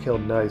daimyo is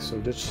killed. Nice. So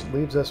it just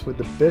leaves us with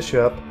the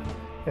bishop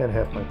and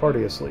half my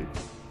party asleep.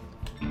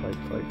 Fight,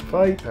 fight,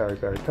 fight. Parry,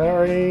 parry,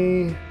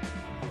 parry.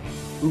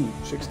 Ooh,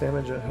 6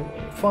 damage.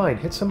 Fine.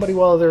 Hit somebody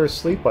while they're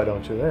asleep, why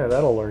don't you? There,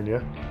 that'll learn you.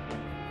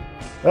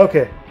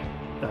 Okay.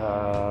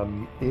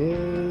 Gnome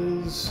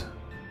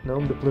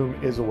de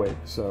Plume is awake,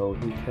 so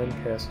he can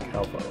cast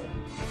Calfo.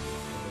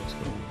 It's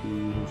going to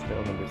be who's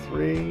down number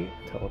 3.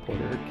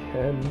 Teleporter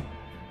again.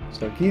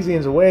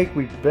 Sarkeesian's awake.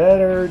 We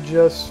better,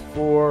 just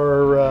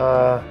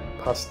for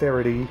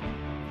posterity,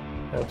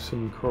 have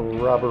some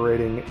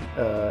corroborating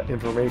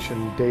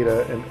information,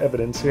 data, and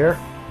evidence here.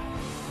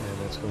 And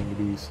that's going to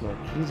be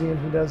Snarkeesian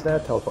who does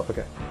that. Teleport.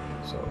 Okay.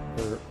 So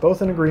we're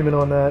both in agreement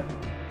on that.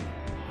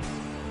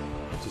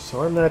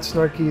 Disarm that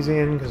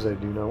Snarkeesian because I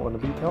do not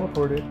want to be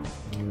teleported.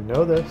 You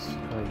know this.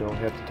 I don't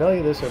have to tell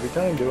you this every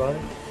time, do I?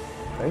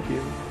 Thank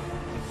you.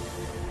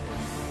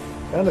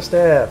 Found a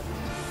staff.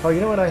 Oh, you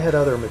know what? I had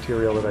other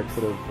material that I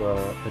could have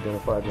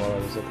identified while I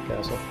was at the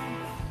castle.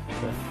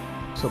 Okay.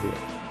 So be it.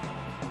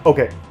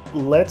 Okay.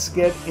 Let's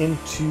get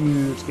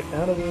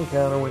out of the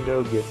encounter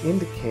window, get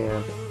into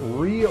camp,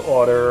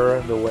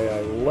 reorder the way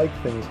I like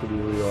things to be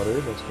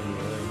reordered. That's going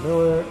to be Aaron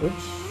Miller.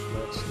 Oops,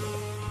 that's not what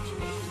I'm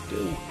supposed to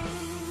do.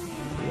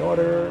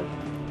 Reorder,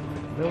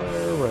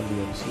 Miller, run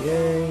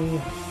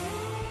DMCA,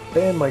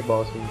 ban Mike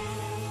Bossy,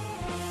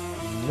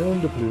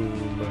 Gnome de Plume,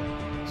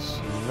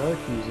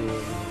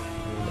 Snarkeesian,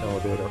 and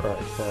Elevator.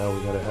 Alright, now we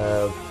gotta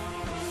have...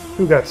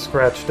 Who got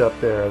scratched up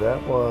there?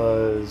 That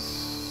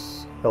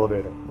was...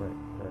 Elevator, right.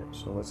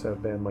 So let's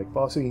have ban Mike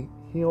Bossy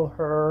heal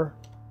her.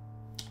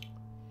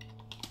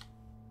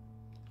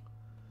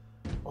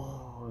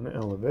 On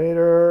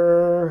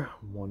Elevator.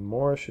 One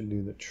more should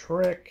do the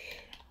trick.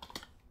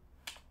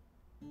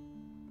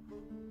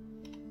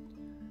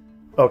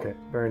 Okay,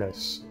 very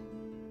nice.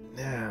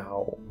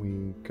 Now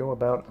we go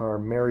about our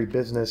merry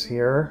business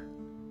here,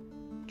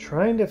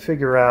 trying to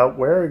figure out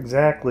where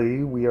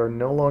exactly we are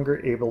no longer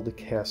able to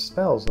cast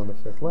spells on the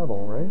 5th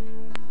level, right?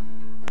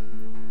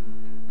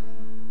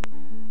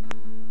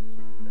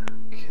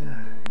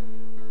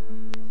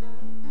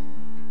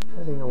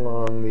 Heading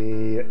along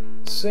the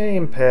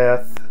same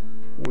path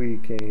we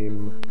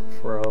came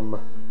from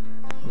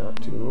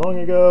not too long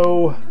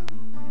ago.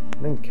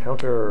 An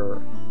encounter.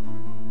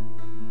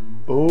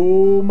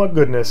 Oh my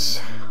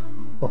goodness.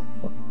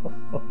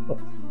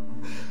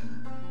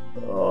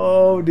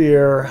 Oh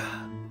dear.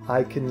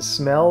 I can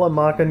smell a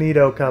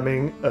Machinito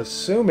coming,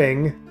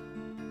 assuming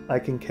I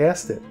can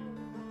cast it.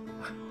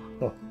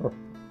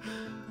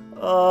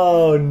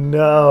 Oh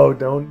no,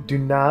 do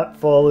not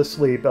fall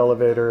asleep,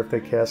 Elevator, if they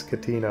cast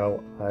Catino.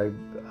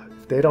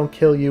 If they don't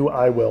kill you,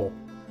 I will.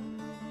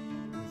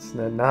 It's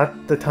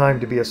not the time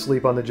to be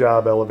asleep on the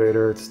job,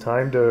 Elevator. It's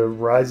time to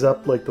rise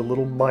up like the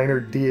little minor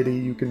deity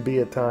you can be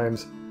at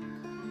times.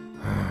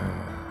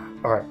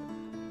 Alright.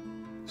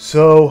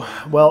 So,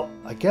 well,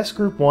 I guess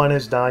Group 1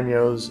 is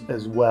daimyos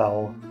as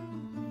well.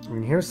 I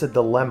mean, here's the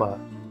dilemma.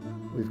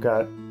 We've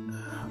got...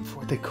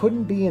 They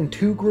couldn't be in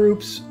 2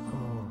 groups.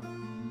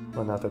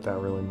 Well, not that that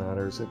really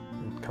matters. It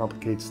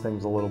complicates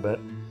things a little bit.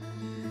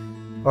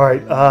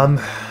 Alright,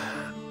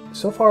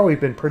 so far we've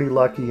been pretty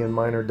lucky in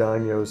minor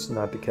daimyos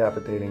not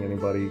decapitating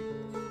anybody.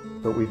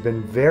 But we've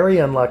been very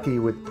unlucky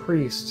with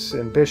priests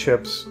and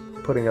bishops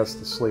putting us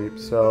to sleep.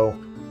 So,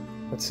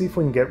 let's see if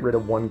we can get rid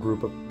of one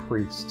group of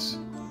priests.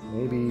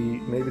 Maybe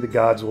the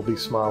gods will be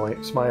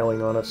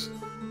smiling on us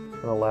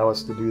and allow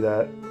us to do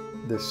that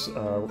this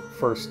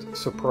first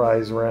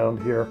surprise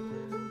round here.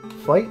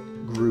 Fight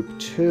Group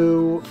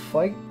 2,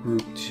 fight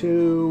Group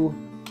 2,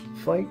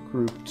 fight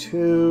Group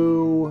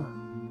 2.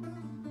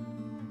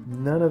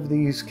 None of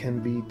these can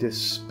be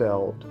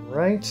dispelled,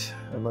 right?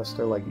 Unless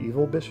they're like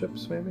evil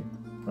bishops, maybe?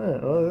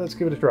 Well, let's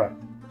give it a try.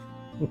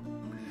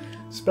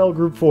 Spell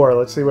Group 4,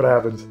 let's see what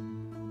happens.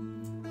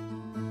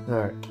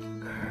 Alright.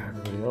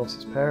 Everybody else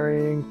is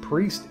parrying.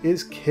 Priest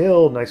is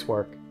killed. Nice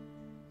work.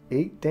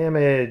 8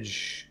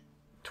 damage.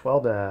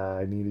 12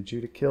 I needed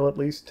you to kill at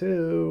least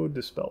 2.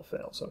 Dispel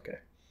fails. Okay.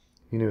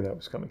 You knew that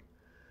was coming.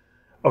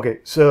 Okay,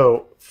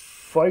 so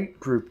fight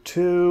Group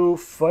 2.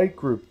 Fight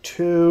Group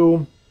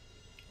 2.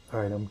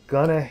 Alright, I'm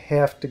gonna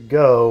have to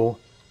go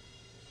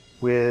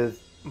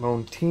with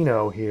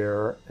Montino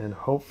here and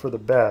hope for the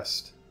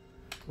best,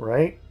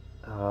 right?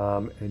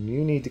 And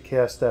you need to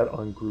cast that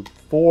on group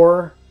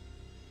 4.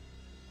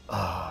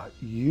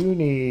 You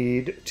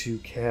need to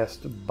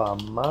cast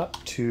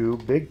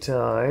Bamatu big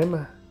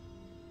time.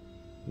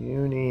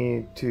 You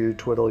need to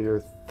twiddle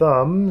your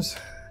thumbs.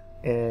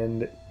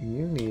 And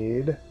you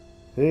need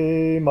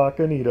a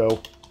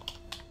Macanito.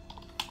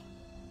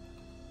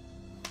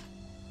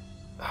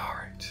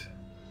 Alright.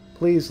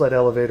 Please let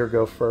Elevator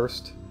go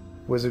first.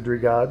 Wizardry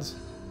gods.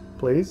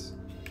 Please.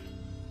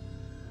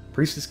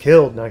 Priest is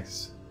killed.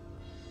 Nice.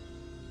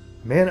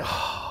 Man.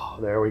 Oh,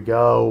 there we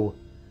go.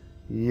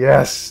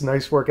 Yes.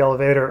 Nice work,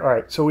 Elevator.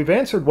 Alright, so we've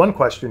answered one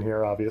question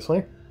here,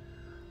 obviously.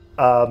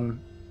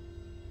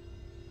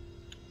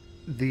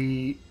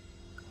 The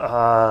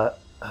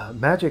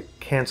magic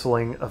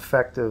canceling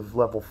effective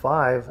level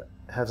 5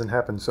 hasn't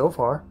happened so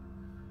far.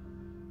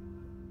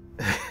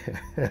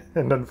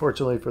 And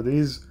unfortunately for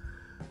these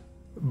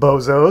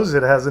bozos,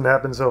 it hasn't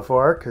happened so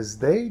far because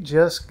they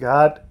just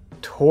got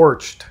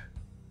torched.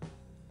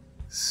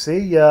 See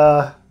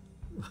ya.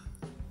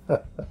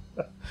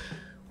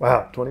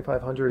 Wow,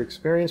 2,500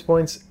 experience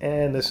points,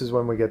 and this is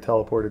when we get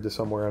teleported to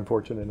somewhere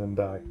unfortunate and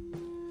die.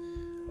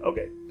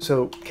 Okay,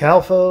 so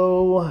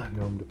Calfo,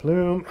 Gnome de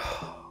Plume.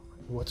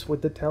 What's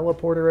with the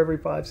teleporter every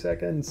 5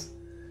 seconds?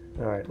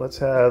 Alright, let's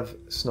have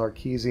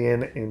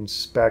Snarkeesian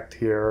inspect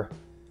here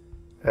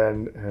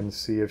and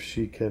see if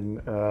she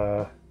can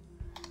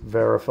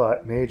verify.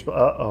 Mage,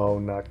 uh-oh,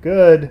 not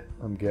good.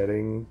 I'm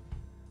getting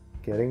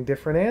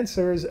different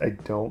answers. I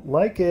don't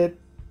like it.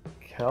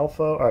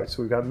 Calfo. Alright,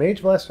 so we've got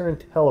Mage Blaster and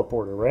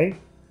Teleporter, right?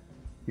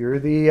 You're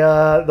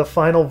the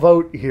final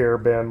vote here,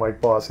 Band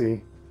Mike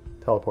Bossy.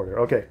 Teleporter.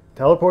 Okay,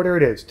 Teleporter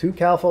it is. 2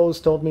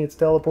 Calfos told me it's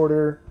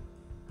Teleporter.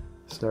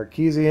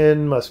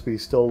 Snarkeesian must be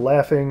still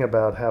laughing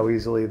about how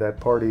easily that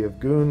party of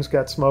goons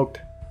got smoked.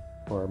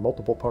 Or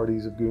multiple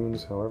parties of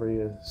goons, however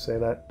you say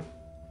that.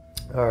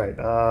 Alright,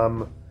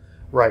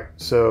 right,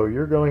 so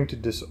you're going to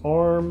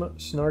disarm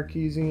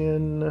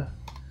Snarkeesian.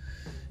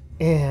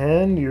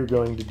 And you're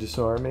going to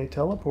disarm a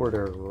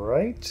teleporter,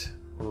 right?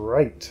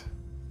 Right.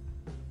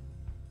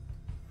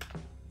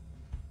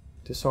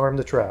 Disarm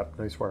the trap.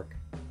 Nice work.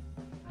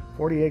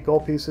 48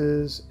 gold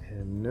pieces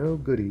and no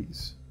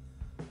goodies.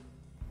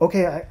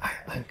 Okay, I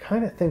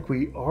kind of think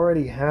we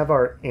already have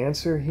our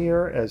answer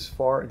here as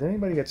far... Did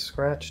anybody get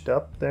scratched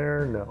up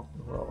there? No,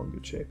 we're all in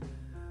good shape.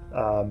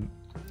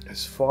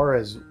 As far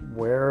as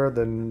where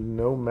the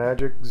no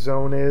magic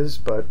zone is,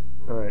 but...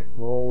 Alright,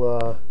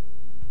 we'll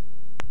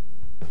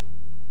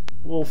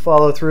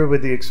follow through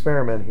with the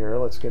experiment here.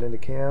 Let's get into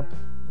camp.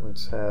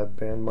 Let's have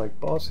Band Mike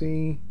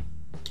Bossy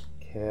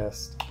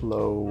cast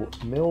Low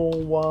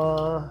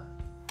Milwa,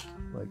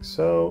 like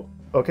so.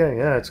 Okay,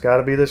 yeah, it's got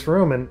to be this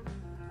room, and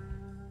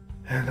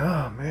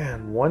oh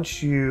man,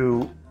 once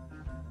you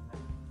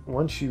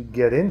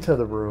get into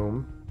the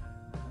room,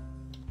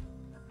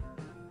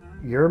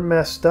 you're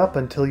messed up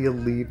until you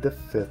leave the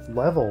 5th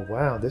level.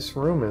 Wow, this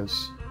room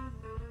is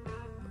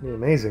pretty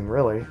amazing,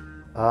 really.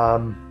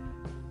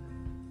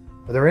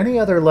 Are there any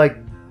other, like,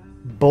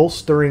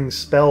 bolstering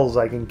spells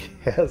I can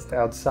cast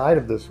outside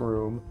of this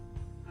room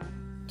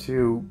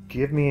to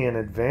give me an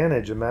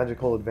advantage, a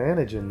magical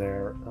advantage in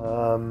there?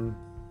 I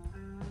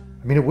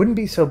mean, it wouldn't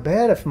be so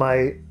bad if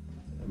my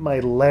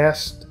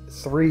last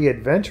 3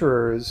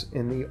 adventurers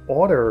in the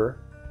order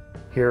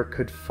here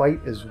could fight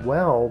as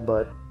well,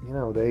 but, you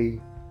know,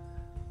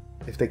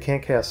 if they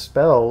can't cast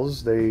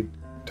spells, they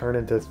turn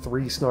into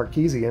 3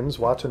 Snarkeesians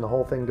watching the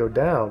whole thing go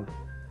down.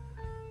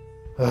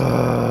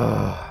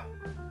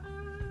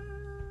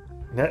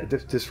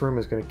 This room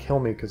is going to kill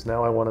me because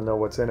now I want to know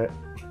what's in it.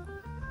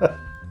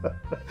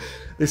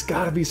 There's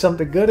got to be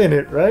something good in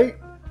it, right?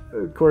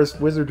 Of course,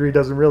 Wizardry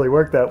doesn't really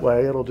work that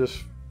way. It'll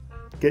just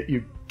get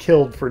you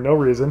killed for no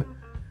reason.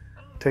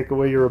 Take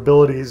away your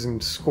abilities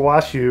and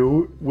squash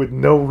you with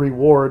no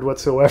reward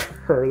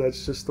whatsoever.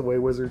 That's just the way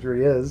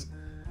Wizardry is.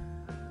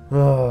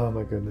 Oh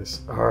my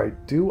goodness.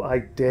 Alright, do I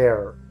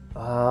dare?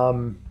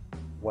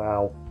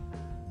 Wow.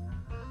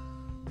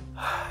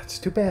 It's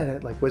too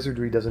bad like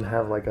Wizardry doesn't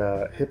have like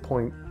a hit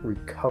point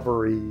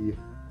recovery.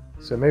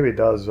 So maybe it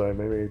does.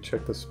 Maybe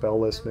check the spell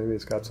list. Maybe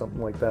it's got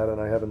something like that and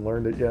I haven't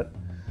learned it yet.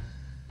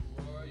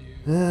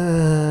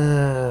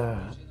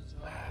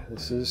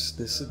 This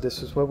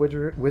is what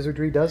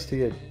Wizardry does to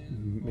you.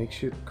 It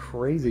makes you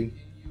crazy.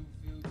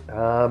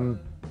 Wow.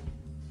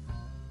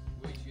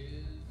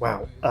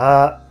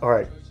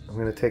 Alright. I'm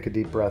going to take a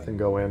deep breath and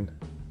go in.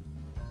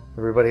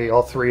 Everybody,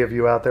 all 3 of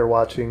you out there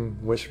watching,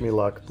 wish me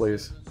luck,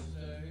 please.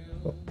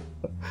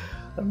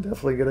 I'm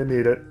definitely going to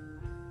need it.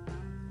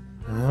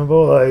 Oh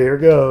boy, here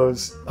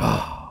goes.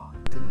 Oh,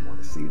 didn't want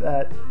to see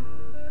that.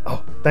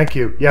 Oh, thank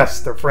you.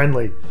 Yes, they're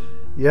friendly.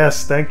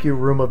 Yes, thank you,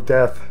 Room of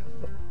Death.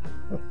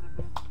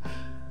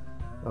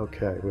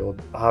 Okay, we'll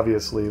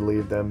obviously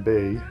leave them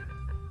be.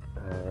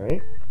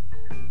 Alright.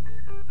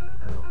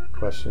 Now, the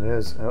question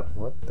is,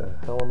 what the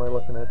hell am I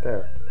looking at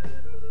there?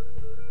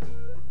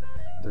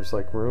 There's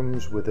like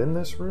rooms within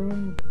this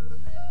room?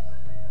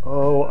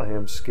 Oh, I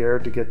am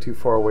scared to get too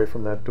far away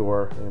from that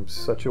door. I am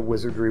such a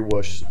wizardry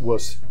wuss.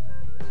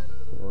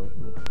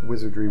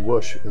 Wizardry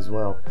whoosh as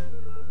well.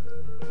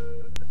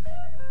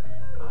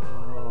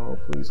 Oh,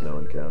 please no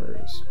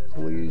encounters.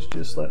 Please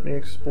just let me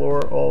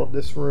explore all of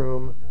this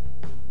room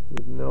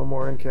with no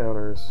more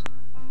encounters.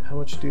 How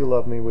much do you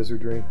love me,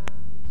 Wizardry?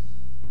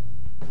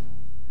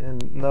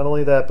 And not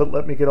only that, but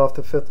let me get off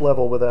the 5th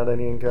level without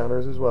any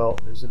encounters as well.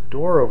 There's a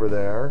door over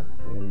there.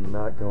 I'm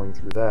not going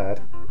through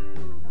that.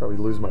 Probably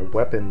lose my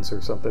weapons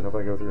or something if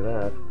I go through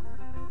that.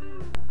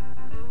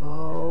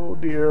 Oh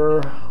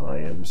dear, I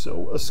am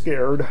so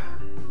scared.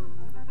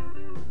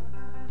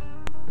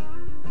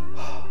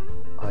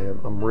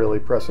 I'm really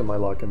pressing my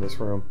luck in this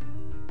room.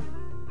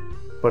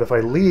 But if I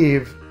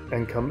leave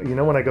and come, you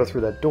know, when I go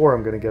through that door,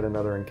 I'm going to get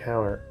another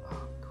encounter.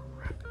 Oh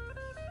crap!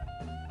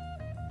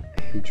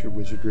 I hate your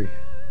wizardry.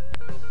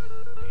 I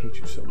hate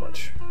you so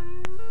much.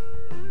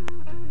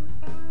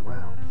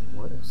 Wow,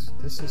 what is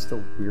this? Is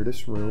the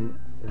weirdest room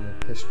in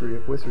the history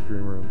of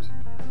wizardry rooms.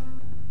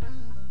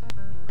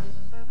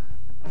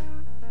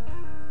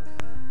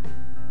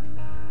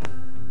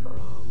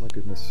 Oh my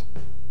goodness.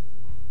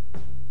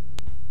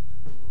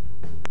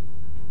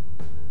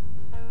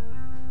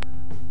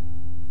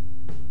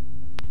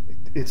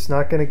 It's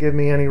not going to give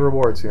me any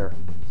rewards here.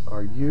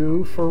 Are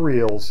you for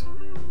reals?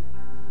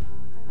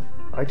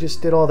 I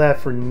just did all that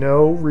for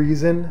no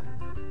reason?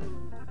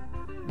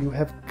 You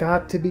have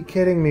got to be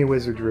kidding me,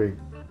 Wizardry.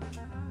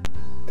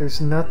 There's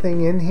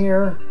nothing in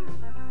here?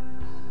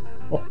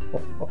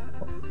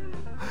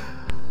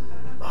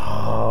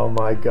 Oh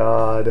my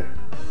god.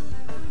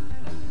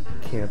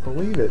 I can't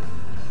believe it.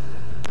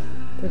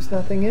 There's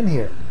nothing in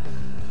here.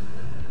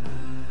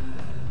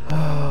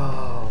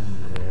 Oh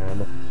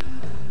man.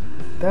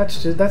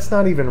 That's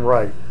not even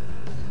right.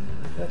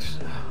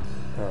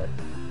 Alright.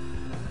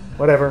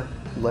 Whatever.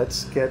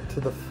 Let's get to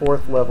the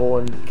 4th level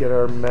and get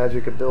our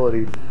magic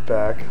ability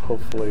back,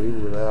 hopefully,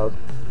 without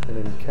an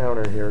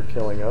encounter here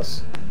killing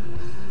us.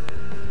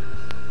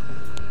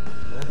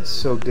 That is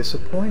so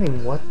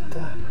disappointing. What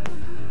the...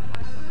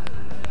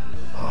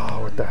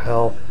 Oh, what the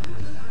hell?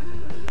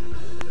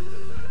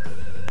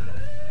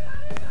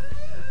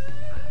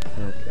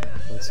 Okay,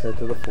 let's head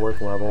to the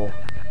 4th level.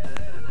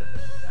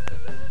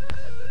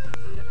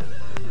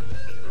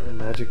 Get our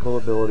magical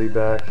ability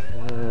back.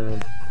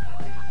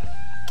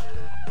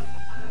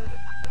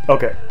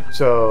 Okay,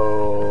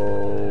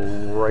 so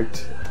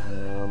right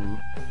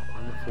on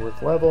the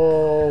 4th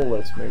level,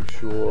 let's make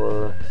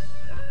sure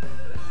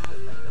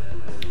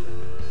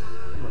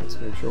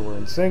we're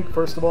in sync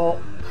first of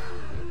all.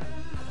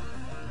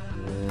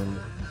 And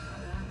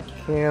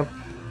camp.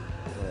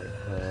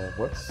 Alright,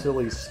 what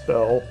silly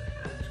spell,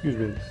 excuse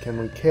me, can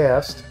we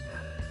cast?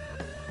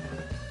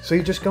 So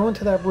you just go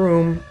into that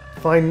room,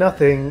 find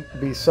nothing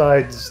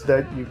besides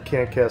that you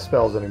can't cast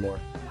spells anymore.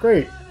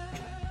 Great.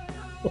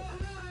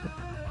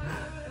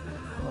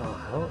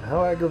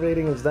 How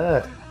aggravating is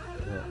that?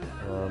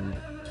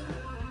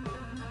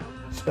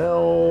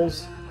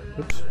 Spells.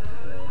 Oops.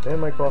 Ban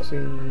my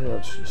crossing.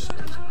 Let's just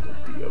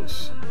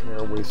Dios.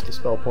 Waste a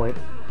spell point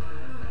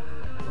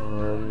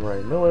on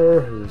Ryan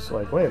Miller, who's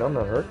like, wait, I'm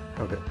not hurt.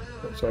 Okay.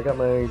 So I got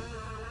my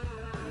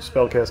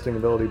spellcasting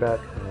ability back.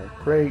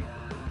 Great.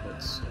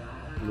 Let's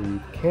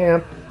leave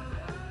camp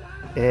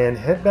and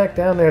head back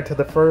down there to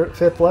the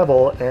 5th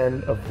level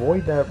and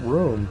avoid that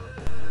room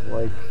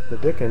like the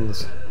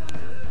Dickens.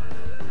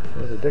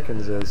 Where the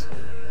Dickens is.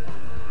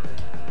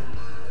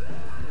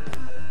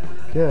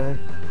 Okay.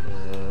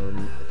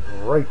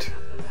 Right.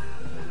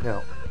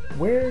 Now,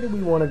 where do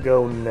we want to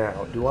go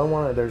now? Do I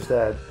want to... There's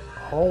that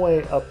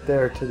hallway up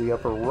there to the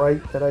upper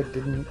right that I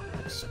didn't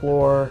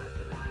explore.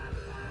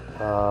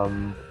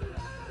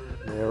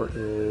 There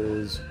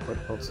is... What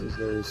else is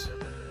there? There's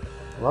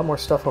a lot more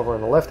stuff over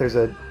on the left. There's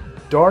a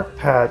dark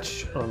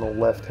patch on the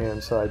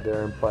left-hand side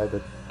there by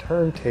the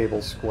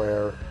turntable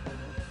square.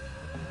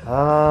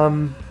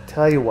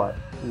 Tell you what,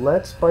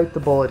 let's bite the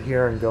bullet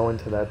here and go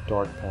into that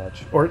dark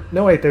patch. Or,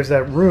 no wait, there's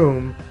that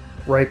room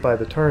right by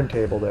the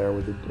turntable there.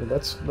 With the,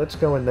 let's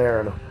go in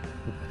there and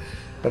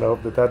I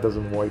hope that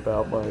doesn't wipe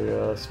out my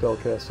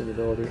spellcasting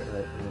ability.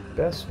 Alright,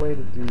 the best way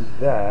to do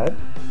that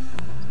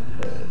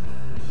is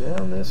head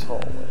down this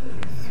hallway,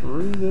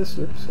 through this,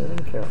 oops, an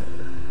encounter.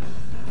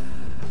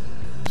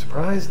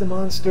 Surprise the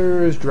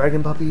monsters,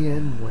 Dragon Puppy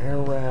and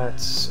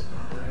Were-Rats.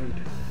 Alright.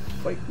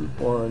 Fight group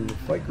 1,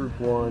 fight group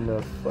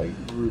 1,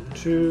 fight group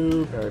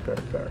 2,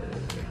 parry.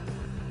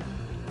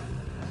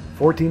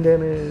 14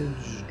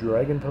 damage,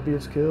 Dragon Puppy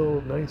is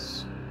killed,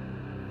 nice.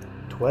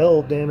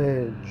 12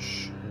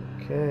 damage,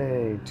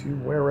 okay, 2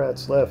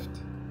 Were-Rats left.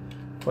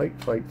 Fight,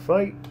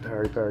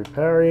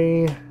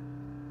 parry.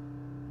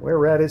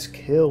 Were-Rat is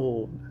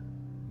killed,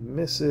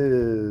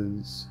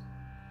 misses.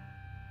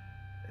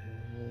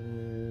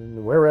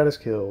 And Were-Rat is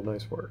killed,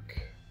 nice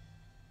work.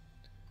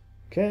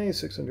 Okay,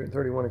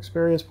 631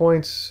 experience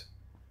points.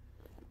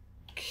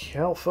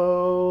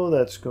 Calfo,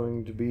 that's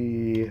going to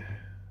be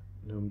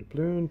Gnome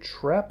Doubloon,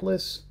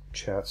 Trapless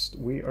Chest.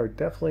 We are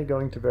definitely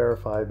going to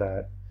verify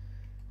that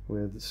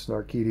with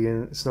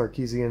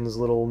Snarkeesian's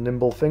little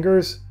nimble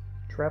fingers.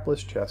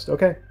 Trapless chest.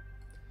 Okay.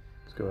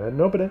 Let's go ahead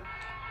and open it.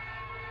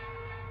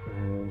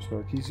 And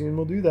Snarkeesian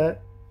will do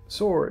that.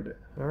 Sword.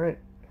 Alright.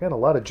 I got a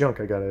lot of junk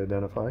I gotta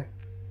identify,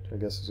 which I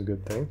guess is a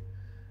good thing.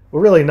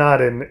 Well, really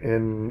not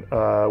in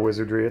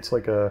Wizardry. It's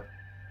like a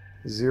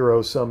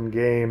zero-sum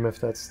game, if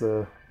that's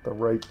the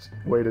right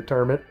way to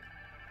term it.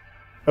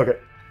 Okay,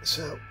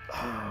 so,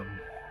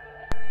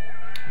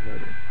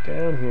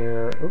 down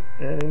here, oh,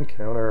 and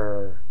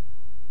encounter.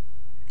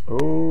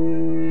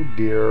 Oh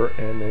dear,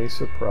 and they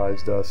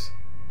surprised us.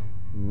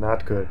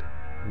 Not good.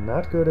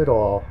 Not good at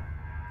all.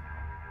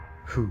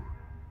 Whew.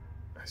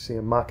 I see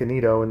a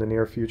Machinito in the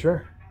near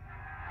future.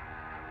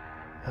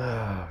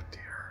 Oh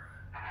dear.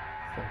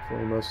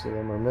 Thankfully most of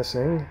them are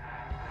missing.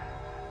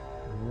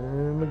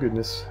 Oh my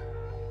goodness.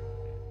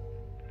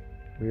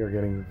 We are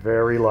getting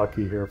very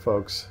lucky here,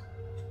 folks.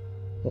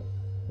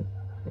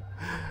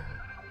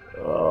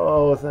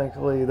 Oh,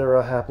 thankfully they're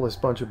a hapless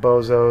bunch of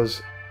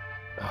bozos.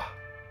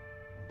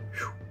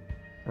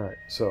 Alright,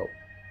 so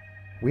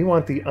we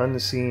want the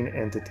unseen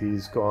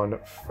entities gone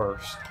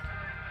first.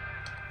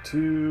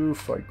 To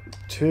fight group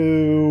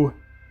 2.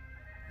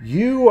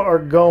 You are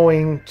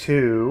going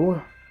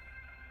to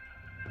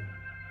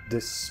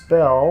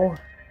dispel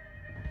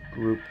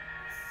group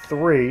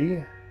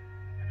 3.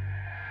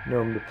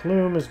 Gnome de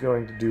Plume is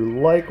going to do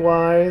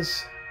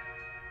likewise.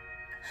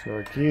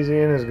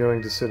 Snarkeesian is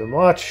going to sit and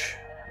watch.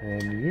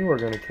 And you are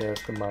going to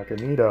cast the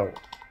Machinito.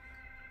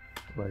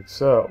 Like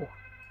so.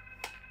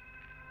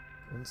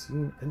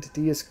 Unseen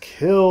entity is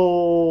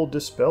killed.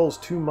 Dispels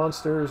 2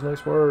 monsters.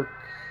 Nice work.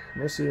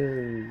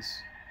 Misses.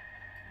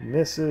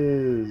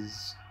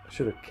 Misses. I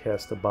should have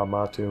cast the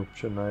Bamatu,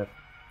 shouldn't I have?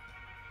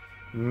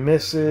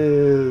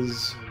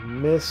 Misses.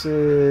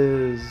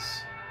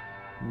 Misses.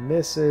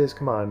 Misses.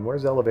 Come on,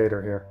 where's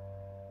Elevator here?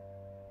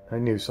 I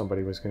knew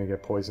somebody was going to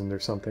get poisoned or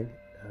something.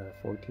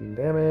 14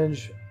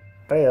 damage.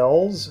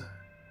 Fails.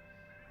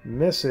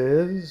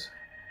 Misses.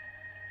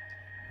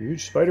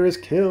 Huge spider is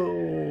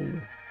killed.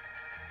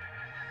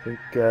 I think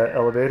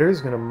Elevator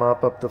is going to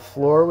mop up the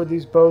floor with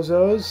these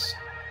bozos.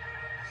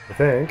 I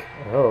think.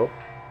 I hope.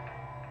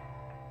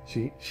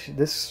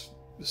 This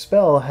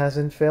spell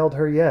hasn't failed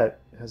her yet.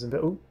 Hasn't.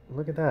 Oh,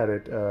 look at that!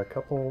 A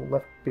couple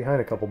left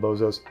behind. A couple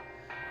bozos.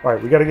 All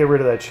right, we got to get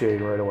rid of that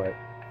shade right away.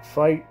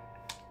 Fight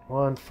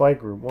 1, fight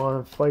group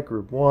 1, fight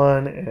group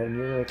 1, and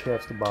you're gonna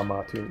cast the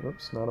Bamatu.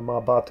 Oops, not a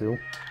Mabatu.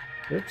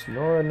 Oops,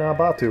 nor a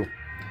Nabatu.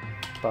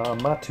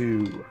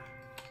 Bamatu.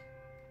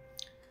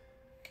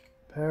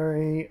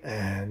 Parry,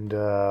 and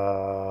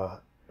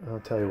I'll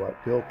tell you what.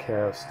 You'll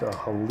cast a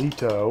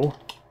Halito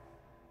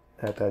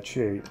at that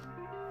shade.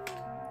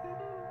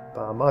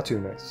 Bamatu,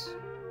 nice.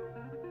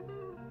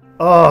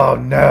 Oh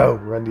no!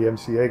 Run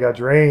DMCA got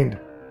drained.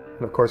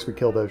 And of course we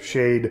killed a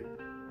shade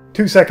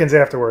 2 seconds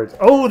afterwards.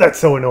 Oh, that's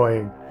so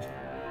annoying!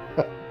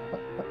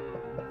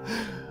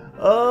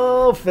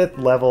 Oh, 5th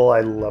level, I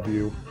love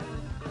you.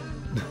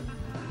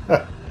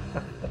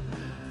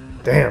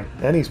 Damn,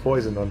 and he's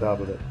poisoned on top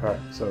of it. Alright,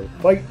 so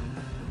fight.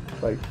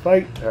 Fight,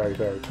 fight. Parry,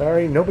 parry,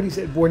 parry. Nobody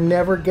said we're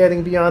never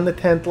getting beyond the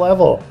 10th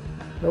level.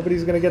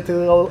 Nobody's going to get to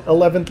the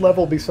 11th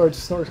level besides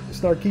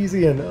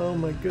Snarkeesian. Oh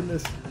my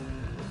goodness.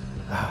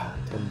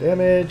 10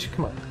 damage.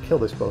 Come on, kill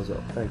this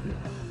bozo. Thank you.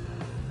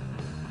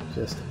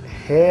 Just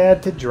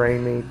had to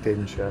drain me,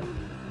 didn't you?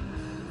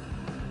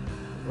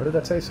 What did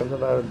that say? Something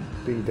about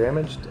being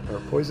damaged or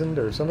poisoned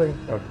or something?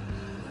 Oh.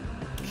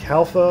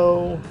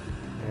 Calfo.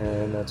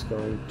 And that's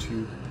going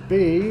to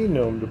be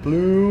Gnome de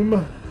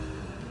Plume.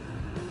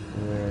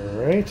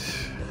 Alright.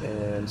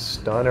 And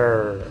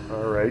Stunner.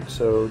 Alright,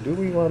 so do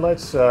we want...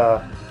 Let's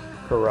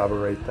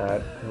corroborate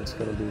that. That's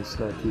going to be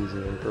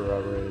Snarkeesian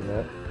corroborating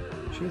that.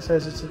 She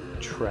says it's a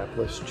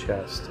trapless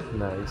chest.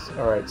 Nice.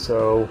 Alright,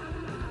 so...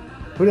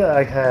 Who did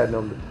I had?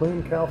 Gnome de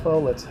Plume,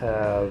 Calfo. Let's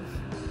have...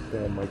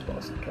 Dan Mike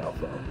Boston,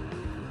 Calfo.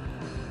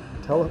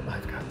 Tell him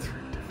I've got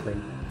 3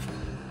 different...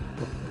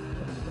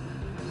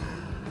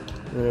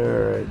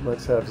 Alright,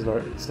 let's have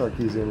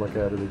Snarkeesian look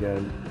at it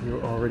again.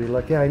 You're already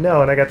lucky. Yeah, I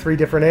know, and I got 3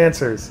 different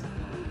answers.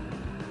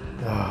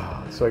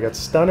 Oh, so I got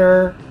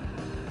Stunner,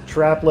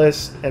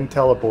 Trapless, and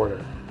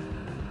Teleporter.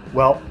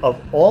 Well,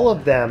 of all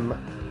of them,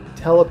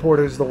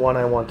 Teleporter's the one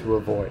I want to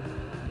avoid.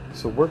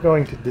 So we're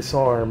going to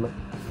disarm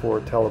for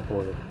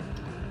Teleporter.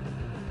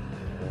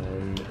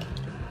 And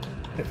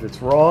if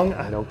it's wrong,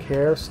 I don't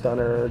care.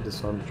 Stunner,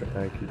 disarm,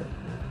 thank you.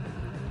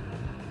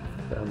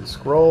 Down the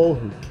scroll,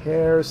 who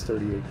cares?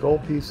 38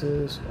 gold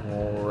pieces.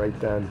 Alright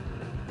then.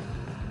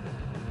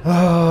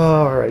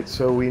 Alright,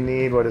 so we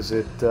need, what is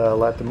it,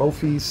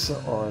 Latimofis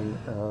on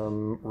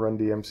Run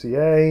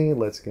DMCA.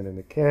 Let's get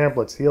into camp,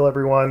 let's heal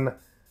everyone.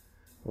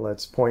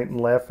 Let's point and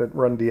laugh at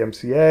Run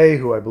DMCA,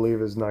 who I believe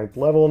is 9th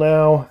level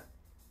now.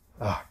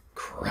 Ah,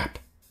 crap.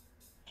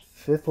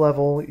 5th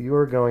level, you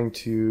are going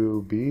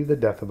to be the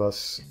death of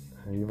us.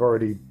 You've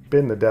already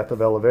been the death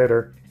of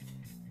Elevator.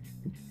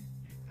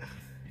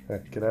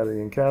 Get out of the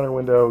encounter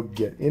window,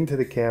 get into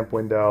the camp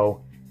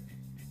window,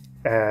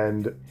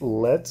 and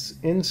let's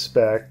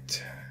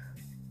inspect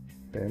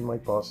Ben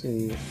like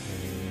bossy,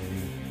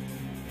 and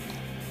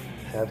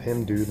have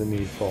him do the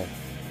needful.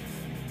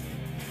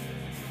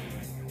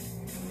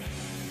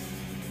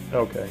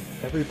 Okay,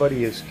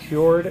 everybody is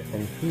cured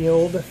and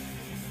healed,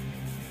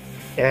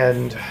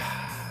 and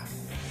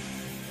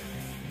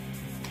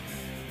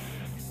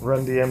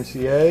Run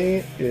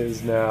DMCA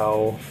is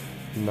now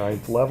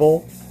 9th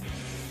level.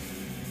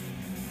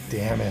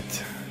 Damn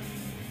it.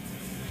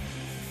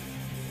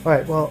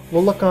 Alright, well,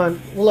 we'll look on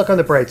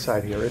the bright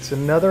side here. It's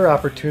another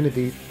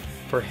opportunity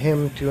for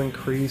him to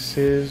increase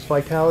his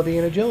vitality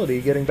and agility,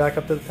 getting back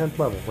up to the 10th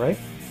level, right?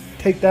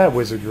 Take that,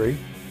 Wizardry.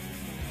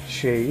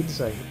 Shades,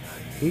 I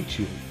hate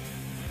you.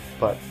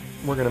 But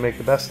we're going to make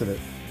the best of it.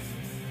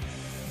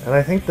 And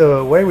I think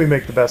the way we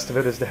make the best of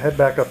it is to head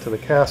back up to the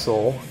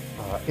castle,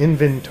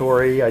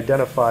 inventory,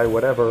 identify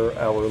whatever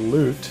our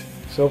loot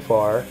so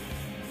far,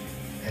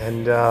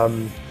 and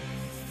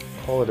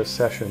call it a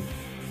session.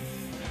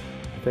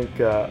 I think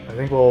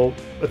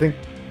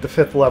the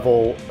 5th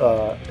level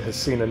has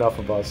seen enough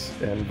of us,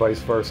 and vice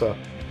versa.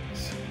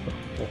 So,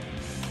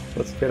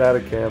 let's get out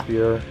of camp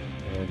here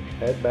and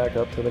head back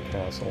up to the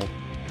castle.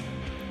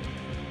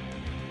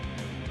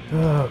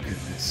 Oh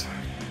goodness!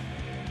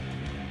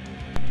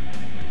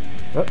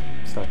 Oh,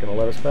 it's not going to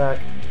let us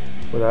back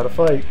without a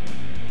fight.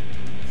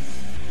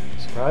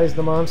 Surprise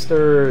the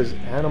monsters,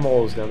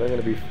 animals. Now they're going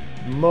to be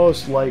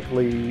most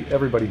likely.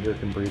 Everybody here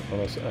can breathe on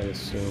us, I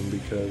assume,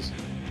 because.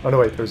 Oh no,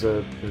 wait. There's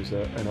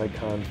an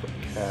icon for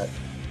a cat,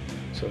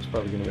 so it's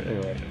probably going to be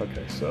anyway.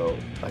 Okay, so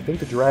I think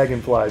the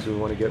dragonflies we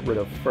want to get rid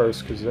of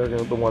first because they're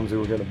the ones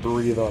who are going to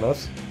breathe on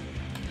us.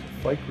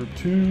 Fight group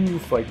 2.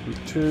 Fight group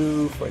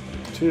 2. Fight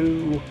group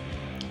 2.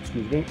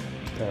 Excuse me.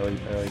 Parry,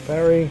 parry,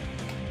 parry.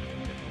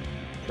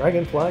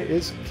 Dragonfly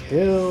is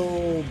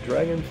killed.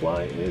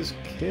 Dragonfly is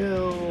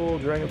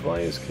killed.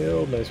 Dragonfly is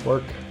killed. Nice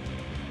work.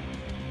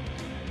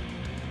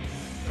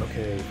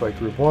 Okay, fight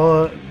group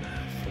 1.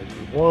 Fight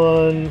group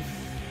 1.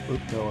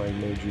 Oop, no, I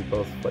made you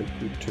both fight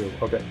group 2.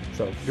 Okay,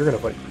 so you're going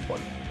to fight group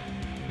 1.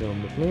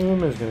 Gnome the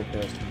Bloom is going to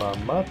cast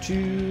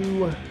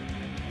Bamachu.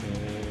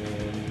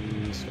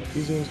 And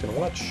Snokeezy is going to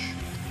watch.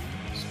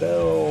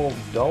 Spell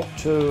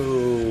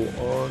Dalto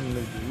on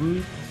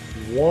group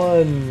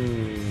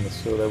 1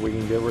 so that we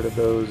can get rid of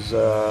those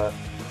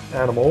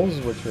animals,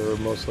 which are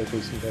most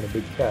likely some kind of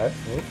big cat.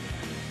 Right?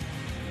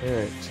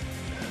 Alright.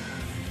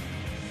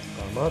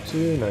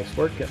 Bamachu, nice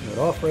work getting it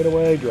off right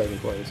away.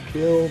 Dragonfly is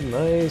killed.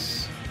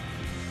 Nice.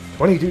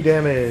 22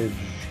 damage.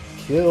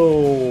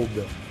 Killed.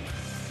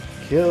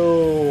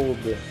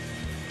 Killed.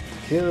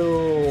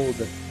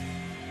 Killed.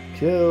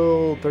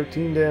 Killed.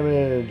 13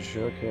 damage.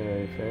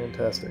 Okay,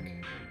 fantastic.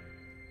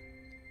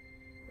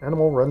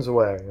 Animal runs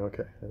away.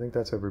 Okay, I think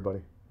that's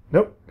everybody.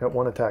 Nope, got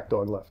one attack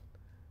dog left.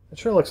 It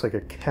sure looks like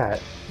a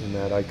cat in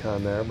that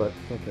icon there, but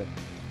okay.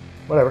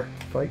 Whatever.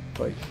 Fight,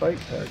 fight, fight.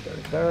 Parry,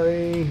 parry,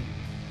 parry.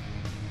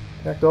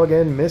 Attack dog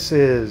and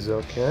misses.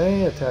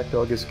 Okay, attack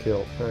dog is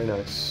killed. Very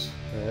nice.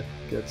 That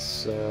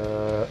gets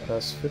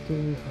us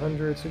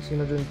 1,500,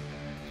 1,600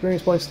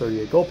 experience points,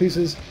 38 gold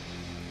pieces.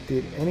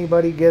 Did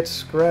anybody get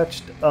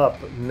scratched up?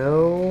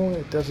 No,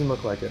 it doesn't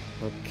look like it.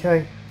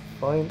 Okay,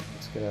 fine.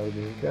 Let's get out of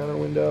the encounter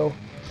window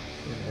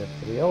and head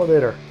for the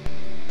elevator.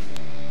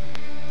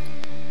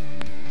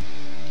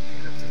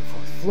 Get up to the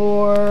 4th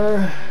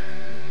floor.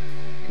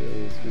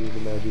 Go through the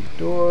magic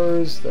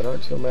doors that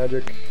aren't so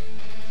magic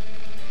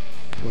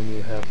when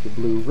you have the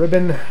blue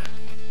ribbon.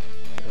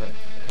 Alright,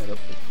 head up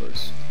to the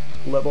 1st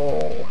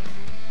level.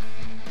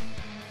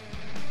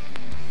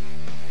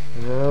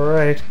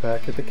 Alright,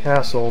 back at the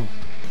castle.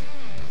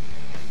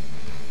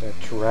 That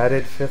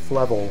dreaded 5th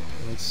level.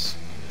 Let's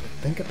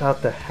think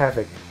about the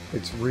havoc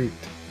it's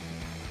wreaked.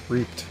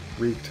 Wreaked,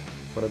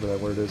 whatever that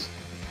word is.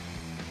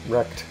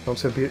 Wrecked. Don't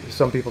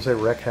some people say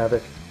wreck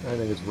havoc? I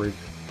think it's wreaked.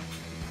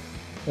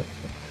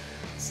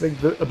 Let's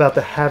think about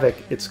the havoc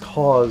it's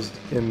caused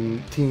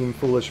in Team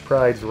Foolish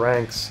Pride's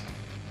ranks.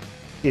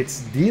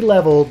 It's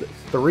de-leveled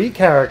 3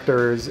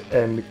 characters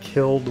and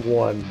killed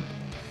 1.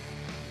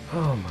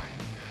 Oh my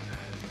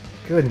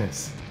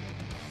goodness.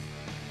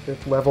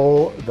 5th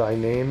level, thy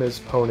name is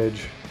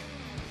Pwnage.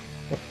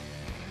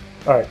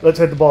 Alright, let's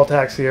hit the ball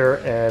tax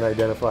here and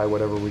identify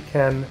whatever we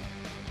can.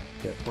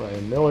 Get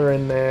Ryan Miller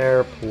in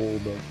there, pull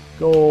the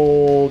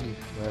gold.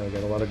 I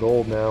got a lot of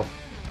gold now.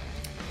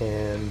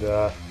 And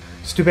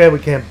it's too bad we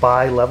can't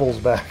buy levels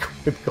back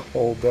with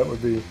gold. That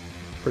would be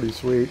pretty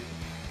sweet.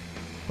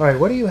 Alright,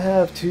 what do you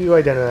have to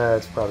identify?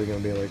 It's probably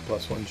going to be like +1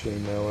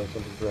 chainmail or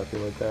something crappy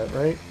like that,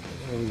 right?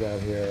 What do we got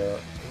here?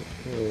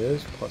 Here it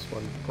is,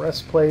 +1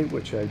 breastplate,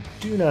 which I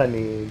do not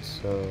need,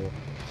 so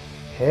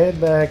head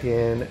back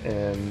in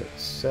and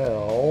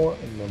sell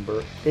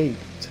number 8,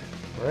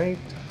 right?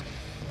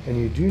 And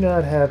you do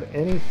not have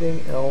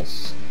anything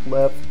else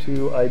left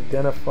to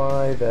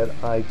identify that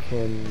I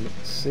can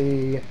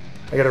see.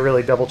 I gotta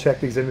really double check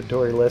these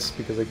inventory lists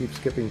because I keep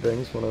skipping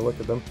things when I look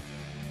at them.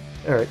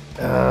 Alright,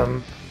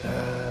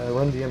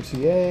 run the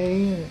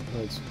MCA,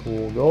 let's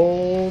pull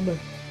gold,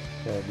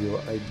 have your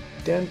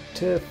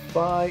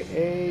identify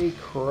a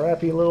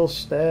crappy little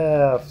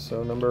staff.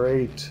 So number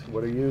 8,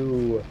 what are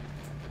you?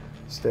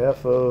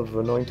 Staff of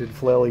Anointed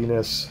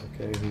Flailiness.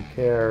 Okay, who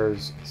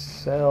cares?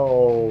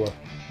 Sell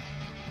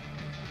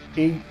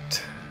 8.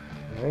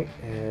 Alright,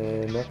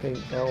 and nothing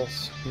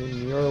else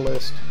in your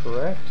list,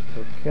 correct?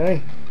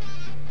 Okay.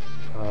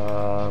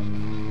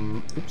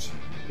 Oops,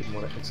 didn't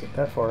want to exit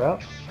that far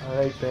out.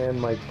 Alright, then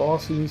my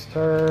boss's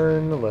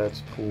turn.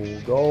 Let's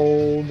pull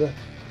gold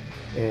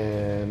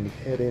and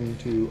head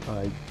into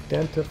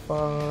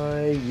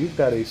identify. You've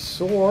got a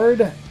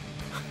sword.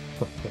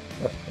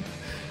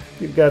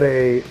 You've got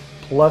a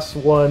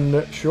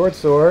 +1 short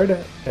sword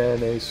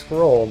and a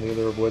scroll,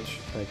 neither of which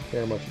I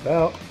care much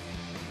about.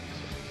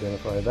 So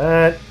identify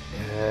that.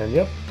 And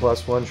yep,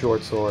 +1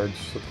 short sword.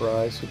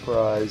 Surprise,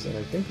 surprise. And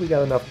I think we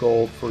got enough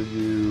gold for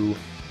you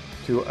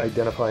to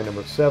identify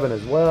number 7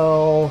 as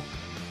well.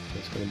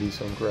 It's going to be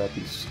some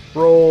crappy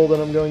scroll that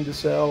I'm going to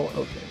sell.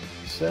 Okay,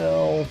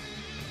 sell.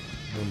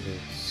 Number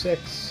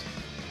 6.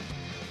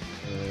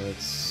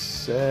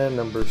 Let's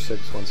number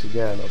 6 once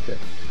again. Okay,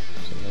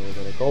 so now we're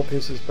going to gold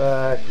pieces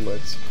back.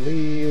 Let's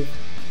leave.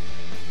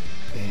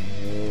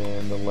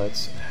 And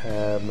let's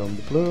have Gnome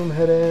de Plume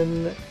head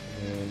in.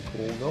 And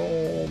pull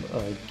gold.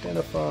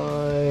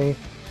 Identify.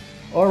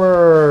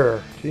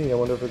 Armor! Gee, I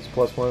wonder if it's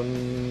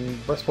 +1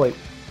 breastplate.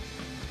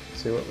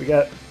 Let's see what we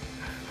got.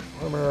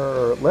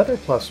 Armor. Leather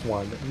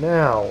 +1.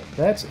 Now,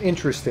 that's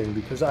interesting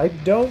because I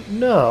don't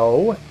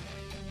know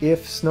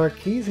if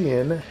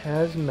Snarkeesian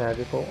has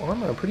magical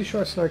armor. I'm pretty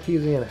sure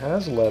Snarkeesian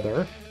has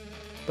leather,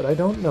 but I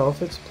don't know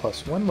if it's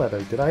 +1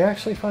 leather. Did I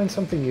actually find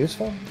something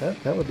useful?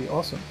 That would be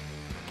awesome.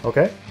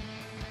 Okay.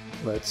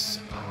 Let's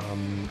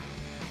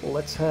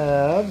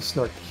have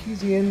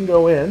Snarkeesian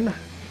go in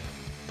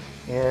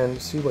and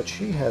see what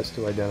she has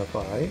to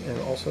identify, and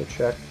also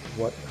check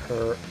what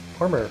her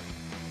armor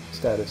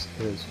status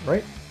is,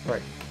 right?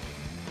 Right.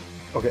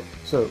 Okay,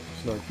 so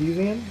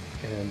Snarkeesian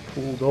and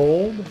pool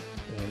gold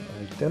and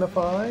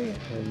identify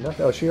and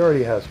nothing. Oh, she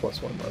already has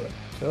 +1 leather,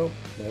 so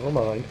never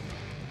mind.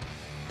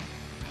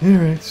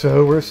 Alright,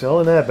 so we're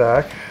selling that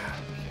back.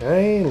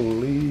 Okay,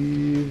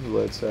 leave.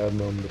 Let's have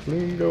Gnome de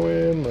Plume go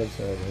in. Let's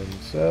have him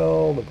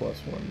sell the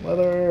 +1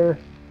 leather.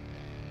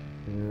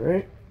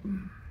 Alright.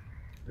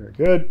 Very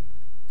good.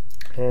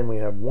 And we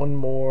have one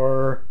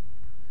more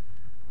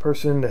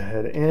person to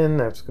head in.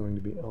 That's going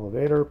to be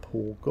elevator.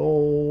 Pool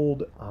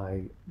gold.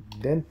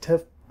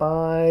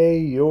 Identify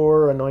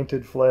your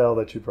anointed flail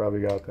that you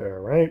probably got there,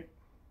 right?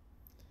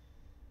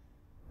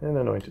 And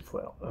anointed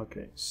flail.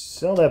 Okay,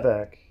 sell that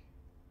back.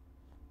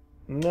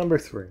 Number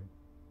 3.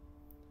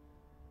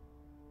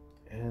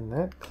 And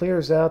that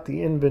clears out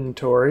the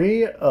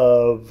inventory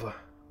of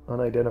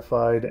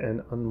unidentified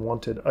and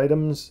unwanted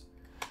items.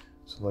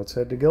 So let's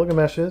head to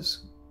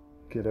Gilgamesh's,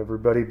 get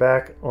everybody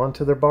back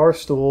onto their bar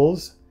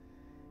stools,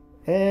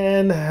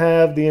 and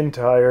have the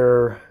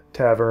entire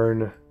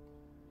tavern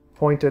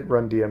point at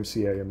Run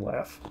DMCA and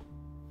laugh.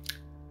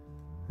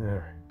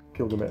 Alright,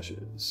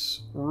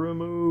 Gilgamesh's.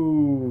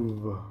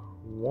 Remove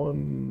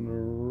 1,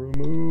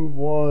 remove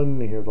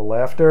 1. You hear the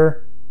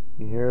laughter?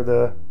 You hear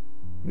the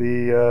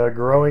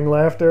growing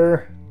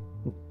laughter?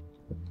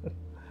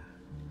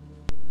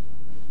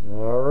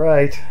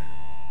 Alright,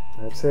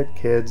 that's it,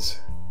 kids,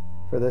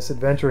 for this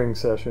adventuring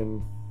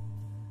session.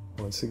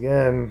 Once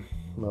again,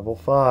 level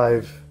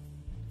 5.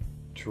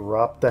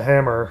 Drop the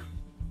hammer.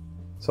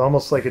 It's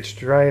almost like it's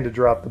trying to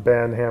drop the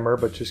band hammer,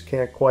 but just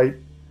can't quite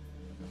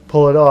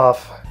pull it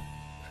off.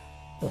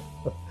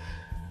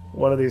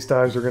 One of these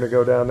times we're going to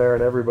go down there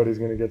and everybody's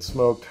going to get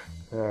smoked.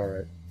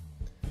 Alright.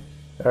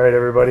 Alright,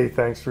 everybody,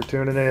 thanks for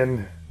tuning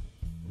in.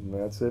 And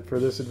that's it for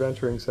this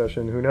adventuring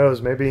session. Who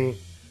knows, maybe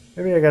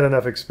I got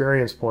enough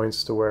experience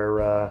points to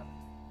where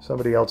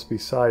somebody else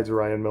besides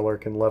Ryan Miller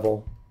can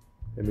level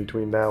in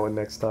between now and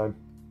next time.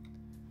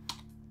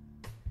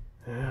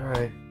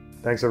 Alright.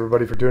 Thanks,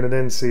 everybody, for tuning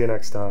in. See you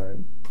next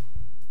time.